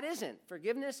 but that isn't.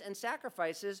 Forgiveness and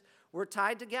sacrifices were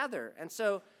tied together. And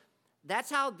so that's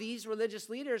how these religious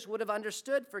leaders would have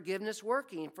understood forgiveness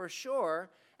working, for sure.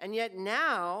 And yet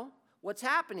now what's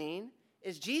happening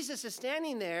is Jesus is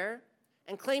standing there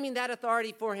and claiming that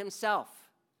authority for himself.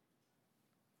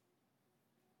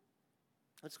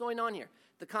 What's going on here?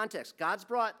 The context. God's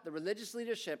brought the religious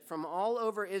leadership from all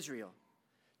over Israel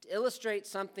to illustrate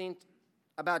something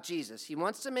about Jesus. He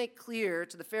wants to make clear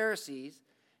to the Pharisees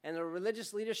and the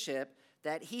religious leadership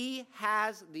that he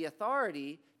has the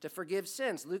authority to forgive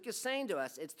sins. Luke is saying to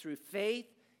us, it's through faith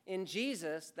in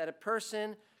Jesus that a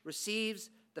person receives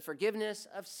the forgiveness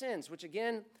of sins, which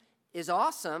again is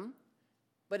awesome,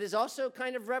 but is also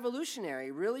kind of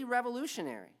revolutionary, really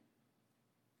revolutionary.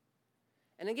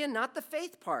 And again, not the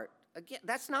faith part. Again,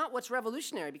 that's not what's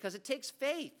revolutionary, because it takes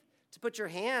faith to put your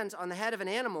hands on the head of an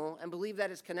animal and believe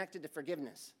that it's connected to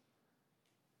forgiveness,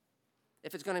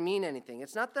 if it's going to mean anything.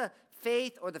 It's not the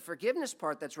faith or the forgiveness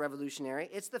part that's revolutionary.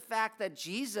 It's the fact that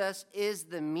Jesus is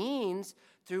the means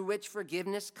through which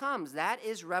forgiveness comes. That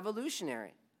is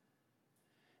revolutionary.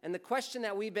 And the question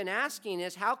that we've been asking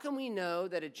is, how can we know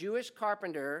that a Jewish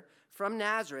carpenter from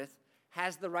Nazareth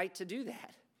has the right to do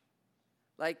that?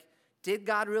 Like, did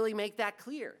God really make that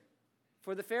clear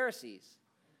for the Pharisees?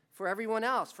 For everyone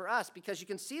else, for us, because you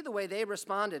can see the way they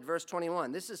responded. Verse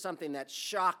 21, this is something that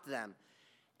shocked them.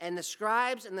 And the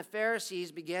scribes and the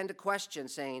Pharisees began to question,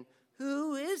 saying,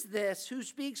 who is this who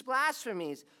speaks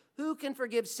blasphemies? Who can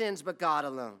forgive sins but God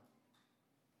alone?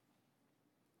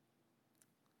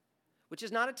 Which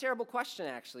is not a terrible question,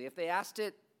 actually. If they asked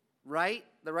it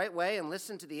the right way and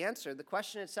listened to the answer, the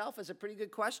question itself is a pretty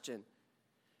good question.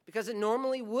 Because it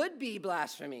normally would be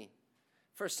blasphemy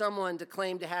for someone to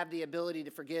claim to have the ability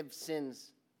to forgive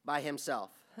sins by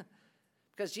himself.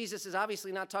 Because Jesus is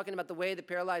obviously not talking about the way the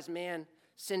paralyzed man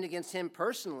sinned against him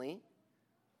personally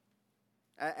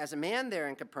as a man there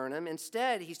in Capernaum.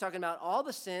 Instead, he's talking about all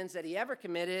the sins that he ever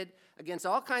committed against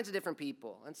all kinds of different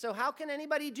people. And so how can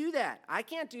anybody do that? I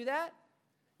can't do that.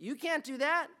 You can't do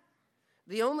that.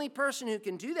 The only person who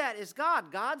can do that is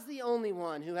God. God's the only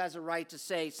one who has a right to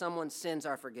say someone's sins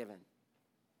are forgiven.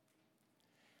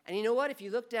 And you know what? If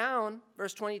you look down,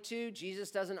 verse 22,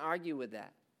 Jesus doesn't argue with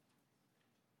that.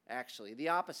 Actually, the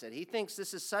opposite. He thinks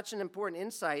this is such an important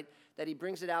insight that he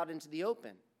brings it out into the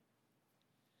open.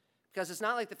 Because it's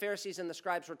not like the Pharisees and the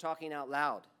scribes were talking out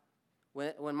loud.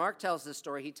 When Mark tells this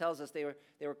story, he tells us they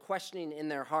were questioning in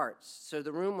their hearts. So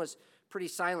the room was pretty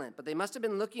silent, but they must have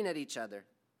been looking at each other.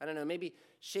 I don't know, maybe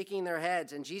shaking their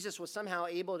heads. And Jesus was somehow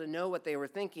able to know what they were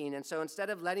thinking. And so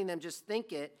instead of letting them just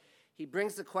think it, he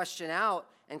brings the question out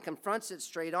and confronts it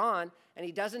straight on. And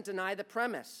he doesn't deny the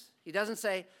premise. He doesn't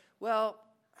say, well,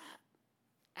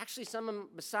 actually someone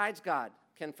besides God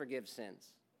can forgive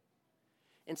sins.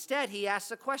 Instead, he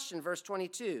asks a question, verse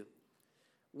 22.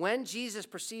 When Jesus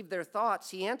perceived their thoughts,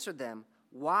 he answered them,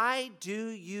 "Why do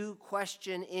you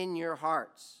question in your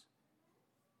hearts?"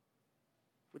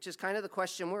 Which is kind of the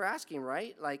question we're asking,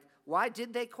 right? Like, why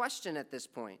did they question at this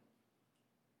point?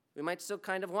 We might still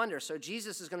kind of wonder. So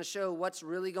Jesus is going to show what's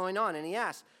really going on. And he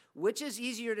asks, which is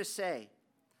easier to say,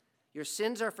 your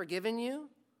sins are forgiven you,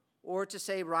 or to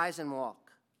say, rise and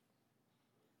walk?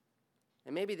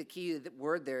 And maybe the key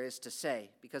word there is to say,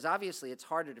 because obviously it's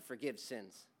harder to forgive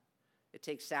sins. It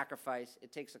takes sacrifice.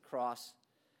 It takes a cross.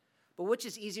 But which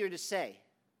is easier to say?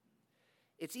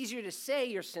 It's easier to say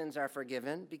your sins are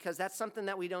forgiven because that's something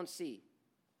that we don't see.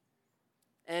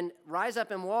 And rise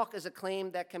up and walk is a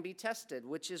claim that can be tested,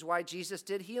 which is why Jesus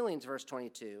did healings, verse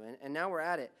 22. And now we're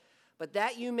at it. But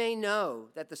that you may know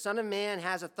that the Son of Man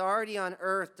has authority on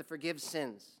earth to forgive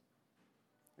sins.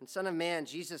 And Son of Man,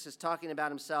 Jesus is talking about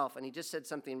himself, and he just said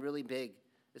something really big.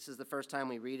 This is the first time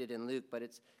we read it in Luke, but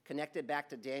it's connected back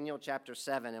to Daniel chapter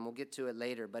 7, and we'll get to it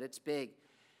later, but it's big.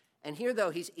 And here, though,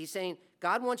 he's saying,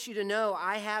 God wants you to know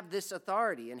I have this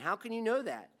authority. And how can you know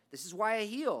that? This is why I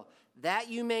heal. That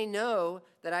you may know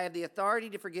that I have the authority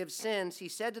to forgive sins. He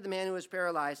said to the man who was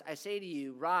paralyzed, I say to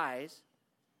you, rise,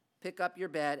 pick up your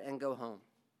bed, and go home.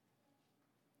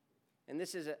 And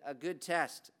this is a good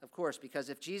test, of course, because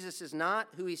if Jesus is not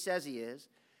who he says he is,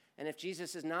 and if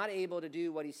Jesus is not able to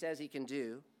do what he says he can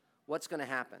do, what's going to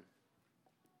happen?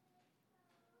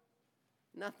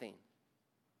 Nothing.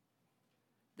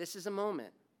 This is a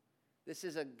moment. This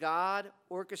is a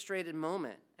God-orchestrated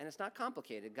moment, and it's not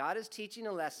complicated. God is teaching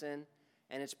a lesson,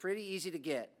 and it's pretty easy to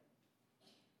get.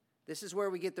 This is where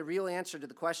we get the real answer to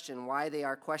the question why they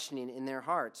are questioning in their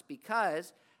hearts.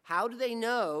 Because how do they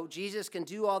know Jesus can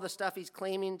do all the stuff he's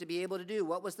claiming to be able to do?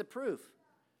 What was the proof?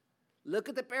 Look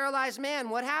at the paralyzed man.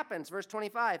 What happens? Verse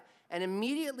 25. And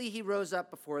immediately he rose up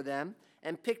before them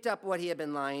and picked up what he had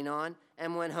been lying on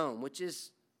and went home, which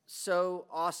is so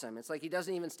awesome. It's like he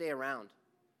doesn't even stay around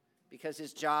because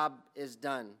his job is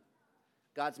done.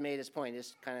 God's made his point. He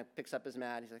just kind of picks up his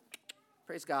mat. He's like,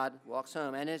 praise God, walks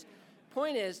home. And his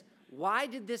point is, why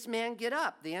did this man get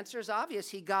up? The answer is obvious.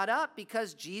 He got up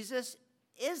because Jesus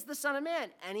is the Son of Man,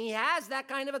 and he has that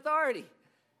kind of authority.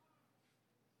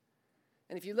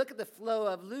 And if you look at the flow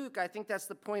of Luke, I think that's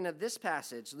the point of this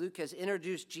passage. Luke has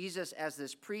introduced Jesus as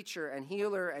this preacher and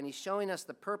healer, and he's showing us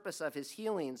the purpose of his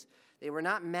healings. They were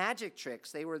not magic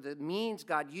tricks. They were the means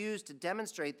God used to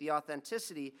demonstrate the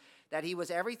authenticity that he was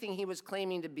everything he was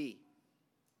claiming to be.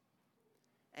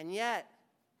 And yet,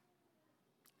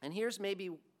 and here's maybe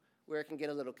where it can get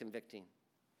a little convicting,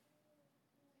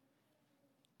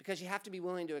 because you have to be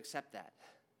willing to accept that.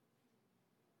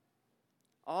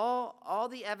 All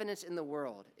the evidence in the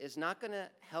world is not going to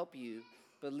help you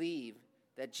believe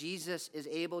that Jesus is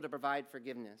able to provide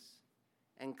forgiveness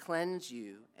and cleanse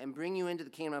you and bring you into the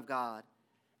kingdom of God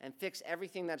and fix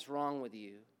everything that's wrong with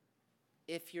you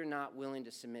if you're not willing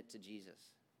to submit to Jesus.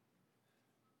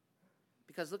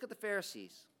 Because look at the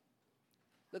Pharisees.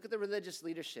 Look at the religious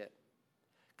leadership.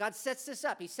 God sets this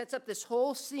up. He sets up this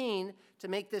whole scene to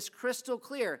make this crystal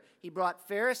clear. He brought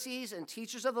Pharisees and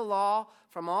teachers of the law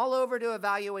from all over to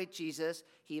evaluate Jesus.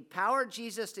 He empowered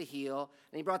Jesus to heal,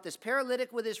 and he brought this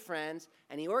paralytic with his friends,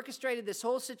 and he orchestrated this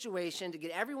whole situation to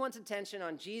get everyone's attention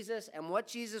on Jesus and what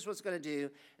Jesus was going to do.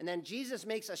 And then Jesus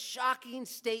makes a shocking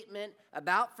statement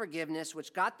about forgiveness,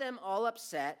 which got them all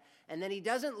upset. And then he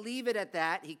doesn't leave it at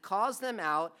that. He calls them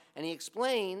out, and he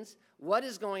explains what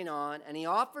is going on, and he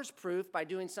offers proof by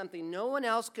doing something no one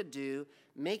else could do,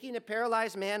 making a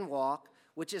paralyzed man walk,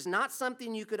 which is not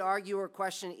something you could argue or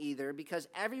question either, because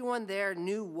everyone there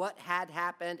knew what had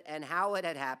happened and how it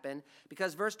had happened.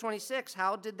 Because verse 26,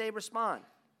 how did they respond?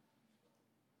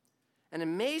 And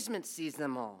amazement seized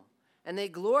them all, and they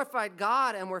glorified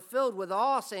God and were filled with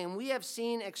awe, saying, we have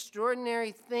seen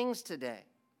extraordinary things today.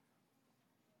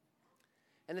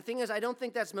 And the thing is, I don't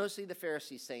think that's mostly the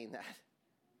Pharisees saying that.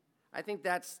 I think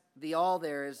that's the all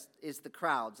there is the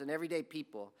crowds and everyday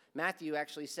people. Matthew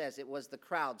actually says it was the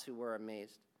crowds who were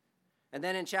amazed. And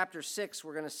then in chapter 6,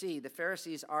 we're going to see the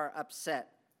Pharisees are upset,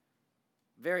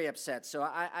 very upset. So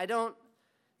I don't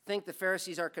think the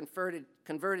Pharisees are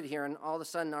converted here and all of a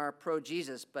sudden are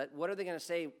pro-Jesus. But what are they going to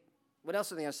say? What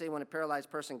else are they going to say when a paralyzed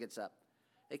person gets up?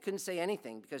 They couldn't say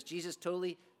anything because Jesus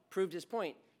totally proved his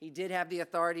point. He did have the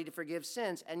authority to forgive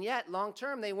sins. And yet, long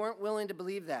term, they weren't willing to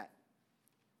believe that.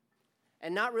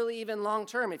 and not really even long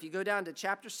term. If you go down to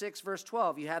chapter 6, verse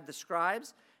 12, you have the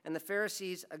scribes and the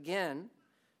Pharisees again,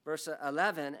 verse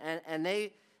 11, and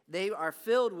they are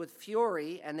filled with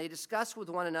fury, and they discuss with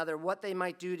one another what they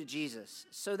might do to Jesus.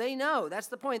 So they know, that's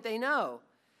the point, they know,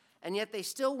 and yet they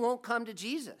still won't come to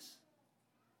Jesus.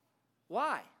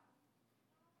 Why?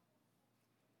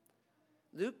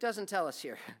 Luke doesn't tell us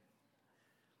here.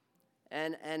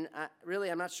 And really,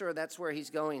 I'm not sure that's where he's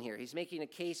going here. He's making a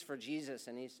case for Jesus,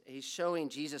 and he's showing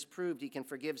Jesus proved he can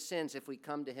forgive sins if we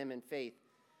come to him in faith.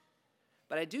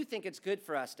 But I do think it's good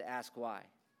for us to ask why.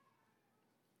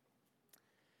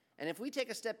 And if we take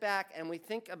a step back and we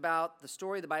think about the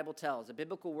story the Bible tells, a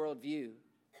biblical worldview,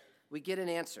 we get an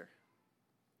answer.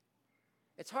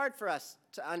 It's hard for us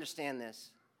to understand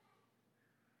this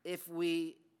if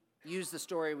we use the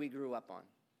story we grew up on.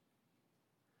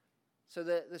 So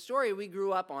the story we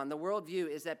grew up on, the worldview,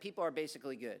 is that people are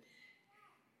basically good.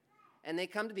 And they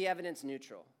come to the evidence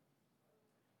neutral.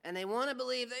 And they want to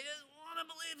believe, they just want to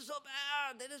believe so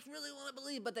bad. They just really want to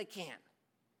believe, but they can't.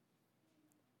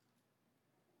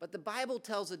 But the Bible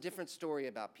tells a different story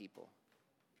about people.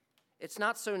 It's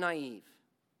not so naive.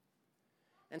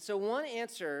 And so one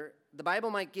answer the Bible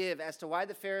might give as to why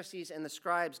the Pharisees and the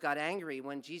scribes got angry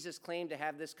when Jesus claimed to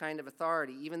have this kind of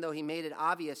authority, even though he made it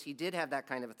obvious he did have that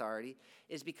kind of authority,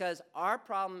 is because our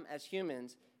problem as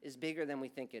humans is bigger than we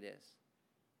think it is.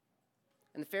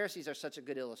 And the Pharisees are such a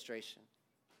good illustration.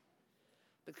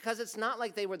 Because it's not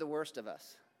like they were the worst of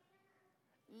us.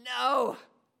 No!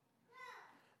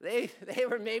 They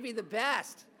were maybe the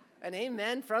best. An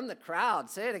amen from the crowd.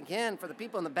 Say it again for the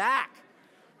people in the back.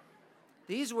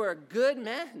 These were good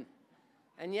men.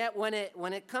 And yet when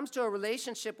it comes to a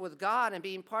relationship with God and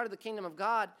being part of the kingdom of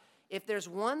God, if there's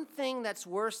one thing that's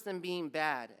worse than being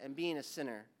bad and being a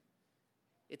sinner,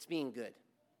 it's being good.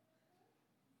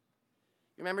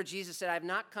 Remember, Jesus said, I've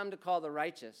not come to call the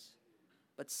righteous,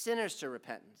 but sinners to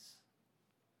repentance.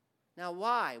 Now,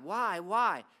 why?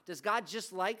 Why? Does God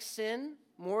just like sin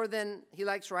more than he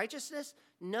likes righteousness?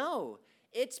 No.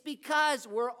 It's because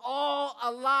we're all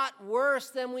a lot worse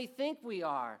than we think we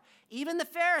are. Even the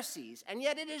Pharisees. And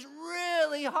yet it is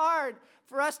really hard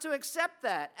for us to accept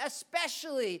that,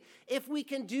 especially if we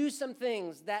can do some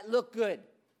things that look good.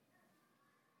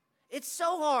 It's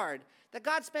so hard that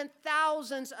God spent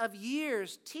thousands of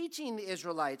years teaching the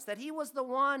Israelites that he was the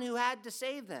one who had to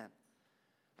save them.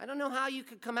 I don't know how you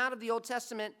could come out of the Old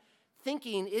Testament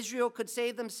thinking Israel could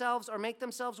save themselves or make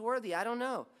themselves worthy. I don't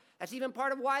know. That's even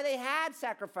part of why they had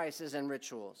sacrifices and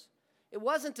rituals. It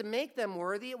wasn't to make them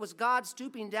worthy. It was God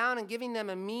stooping down and giving them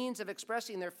a means of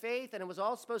expressing their faith, and it was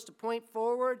all supposed to point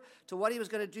forward to what he was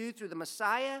going to do through the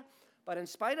Messiah. But in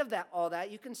spite of all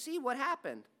that, you can see what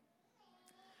happened.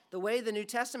 The way the New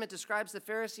Testament describes the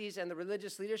Pharisees and the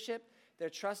religious leadership, they're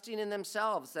trusting in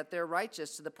themselves that they're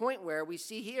righteous to the point where we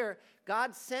see here,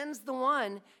 God sends the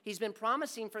one he's been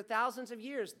promising for thousands of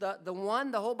years, the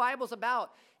one the whole Bible's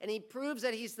about, and he proves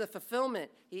that he's the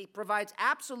fulfillment. He provides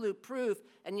absolute proof,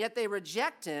 and yet they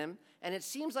reject him, and it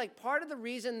seems like part of the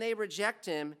reason they reject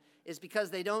him is because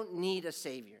they don't need a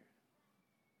Savior,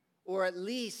 or at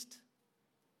least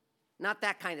not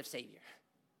that kind of Savior.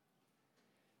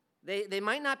 They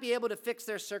might not be able to fix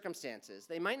their circumstances.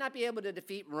 They might not be able to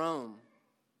defeat Rome.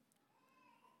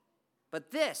 But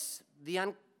this, the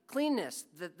uncleanness,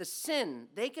 the sin,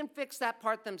 they can fix that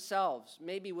part themselves,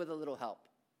 maybe with a little help.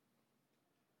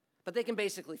 But they can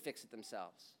basically fix it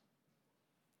themselves.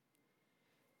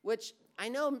 Which I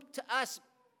know to us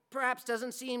perhaps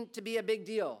doesn't seem to be a big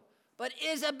deal, but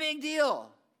is a big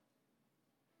deal.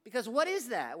 Because what is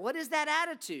that? What is that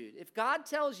attitude? If God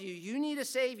tells you you need a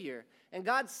Savior, and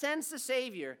God sends the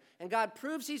Savior, and God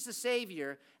proves he's the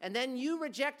Savior, and then you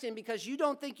reject him because you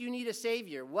don't think you need a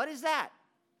Savior, what is that?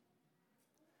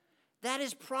 That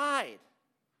is pride.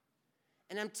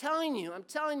 And I'm telling you,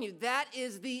 that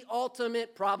is the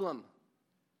ultimate problem.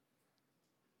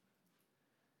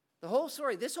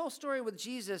 This whole story with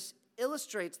Jesus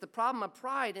illustrates the problem of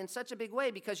pride in such a big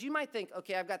way, because you might think,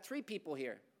 okay, I've got three people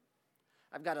here.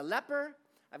 I've got a leper,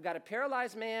 I've got a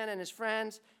paralyzed man and his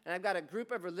friends, and I've got a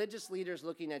group of religious leaders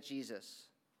looking at Jesus.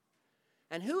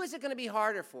 And who is it going to be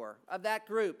harder for of that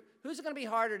group? Who's it going to be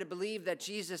harder to believe that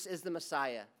Jesus is the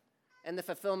Messiah and the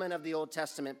fulfillment of the Old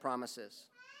Testament promises?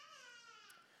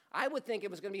 I would think it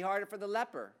was going to be harder for the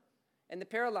leper and the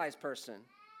paralyzed person,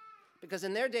 because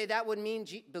in their day that would mean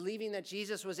believing that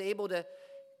Jesus was able to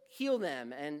heal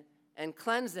them and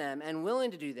cleanse them and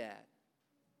willing to do that.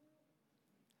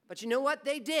 But you know what?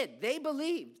 They did. They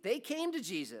believed. They came to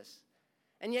Jesus.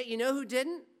 And yet you know who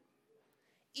didn't?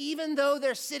 Even though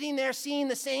they're sitting there seeing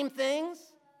the same things?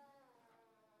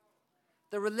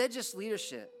 The religious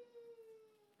leadership.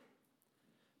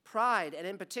 Pride, and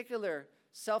in particular,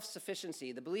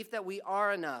 self-sufficiency, the belief that we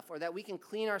are enough or that we can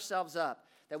clean ourselves up,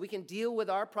 that we can deal with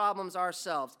our problems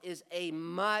ourselves, is a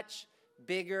much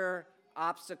bigger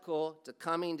obstacle to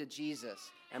coming to Jesus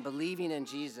and believing in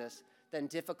Jesus than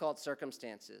difficult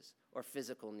circumstances or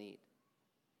physical need.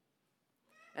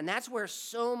 And that's where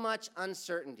so much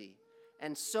uncertainty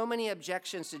and so many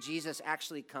objections to Jesus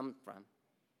actually come from.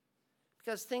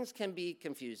 Because things can be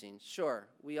confusing. Sure,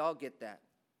 we all get that.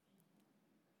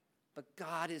 But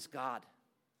God is God.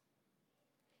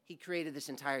 He created this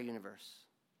entire universe.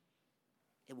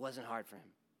 It wasn't hard for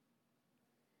him.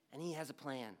 And he has a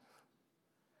plan,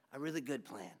 a really good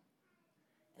plan.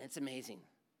 And it's amazing.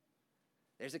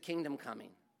 There's a kingdom coming.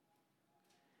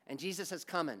 And Jesus has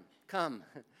come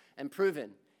and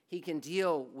proven he can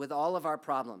deal with all of our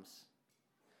problems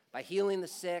by healing the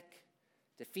sick,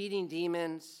 defeating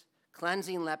demons,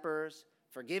 cleansing lepers,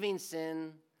 forgiving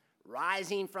sin,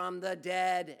 rising from the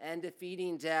dead, and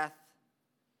defeating death.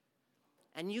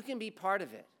 And you can be part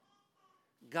of it.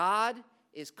 God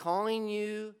is calling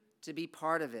you to be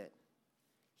part of it.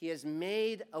 He has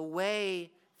made a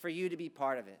way for you to be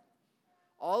part of it.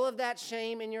 All of that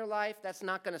shame in your life, that's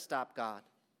not going to stop God.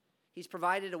 He's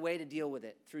provided a way to deal with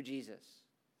it through Jesus.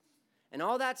 And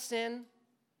all that sin,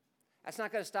 that's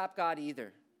not going to stop God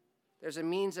either. There's a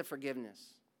means of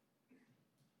forgiveness.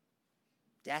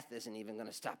 Death isn't even going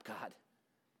to stop God.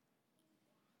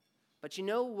 But you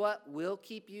know what will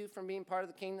keep you from being part of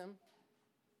the kingdom?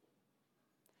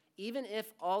 Even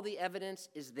if all the evidence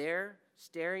is there,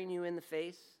 staring you in the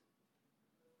face,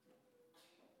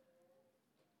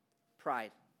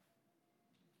 pride.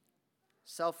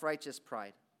 Self-righteous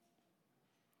pride.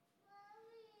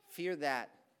 Fear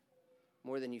that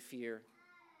more than you fear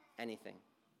anything.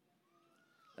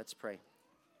 Let's pray.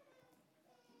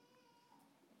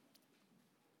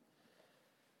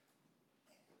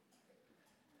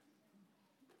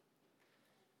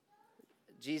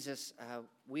 Jesus,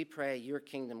 we pray your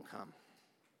kingdom come.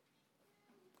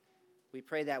 We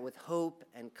pray that with hope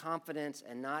and confidence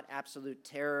and not absolute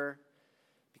terror,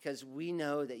 because we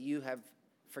know that you have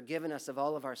forgiven us of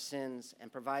all of our sins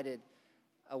and provided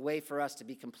a way for us to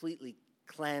be completely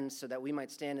cleansed so that we might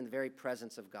stand in the very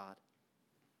presence of God.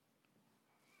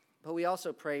 But we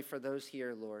also pray for those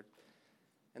here, Lord,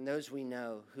 and those we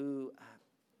know who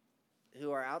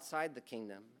are outside the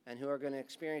kingdom and who are going to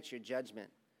experience your judgment.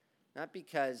 Not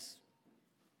because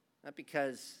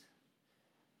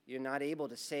you're not able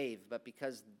to save, but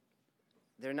because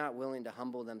they're not willing to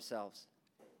humble themselves.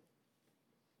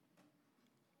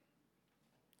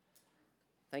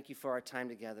 Thank you for our time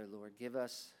together, Lord. Give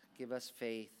us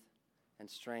faith and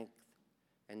strength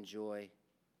and joy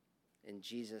in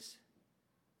Jesus,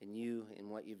 in you, in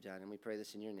what you've done. And we pray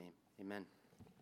this in your name. Amen.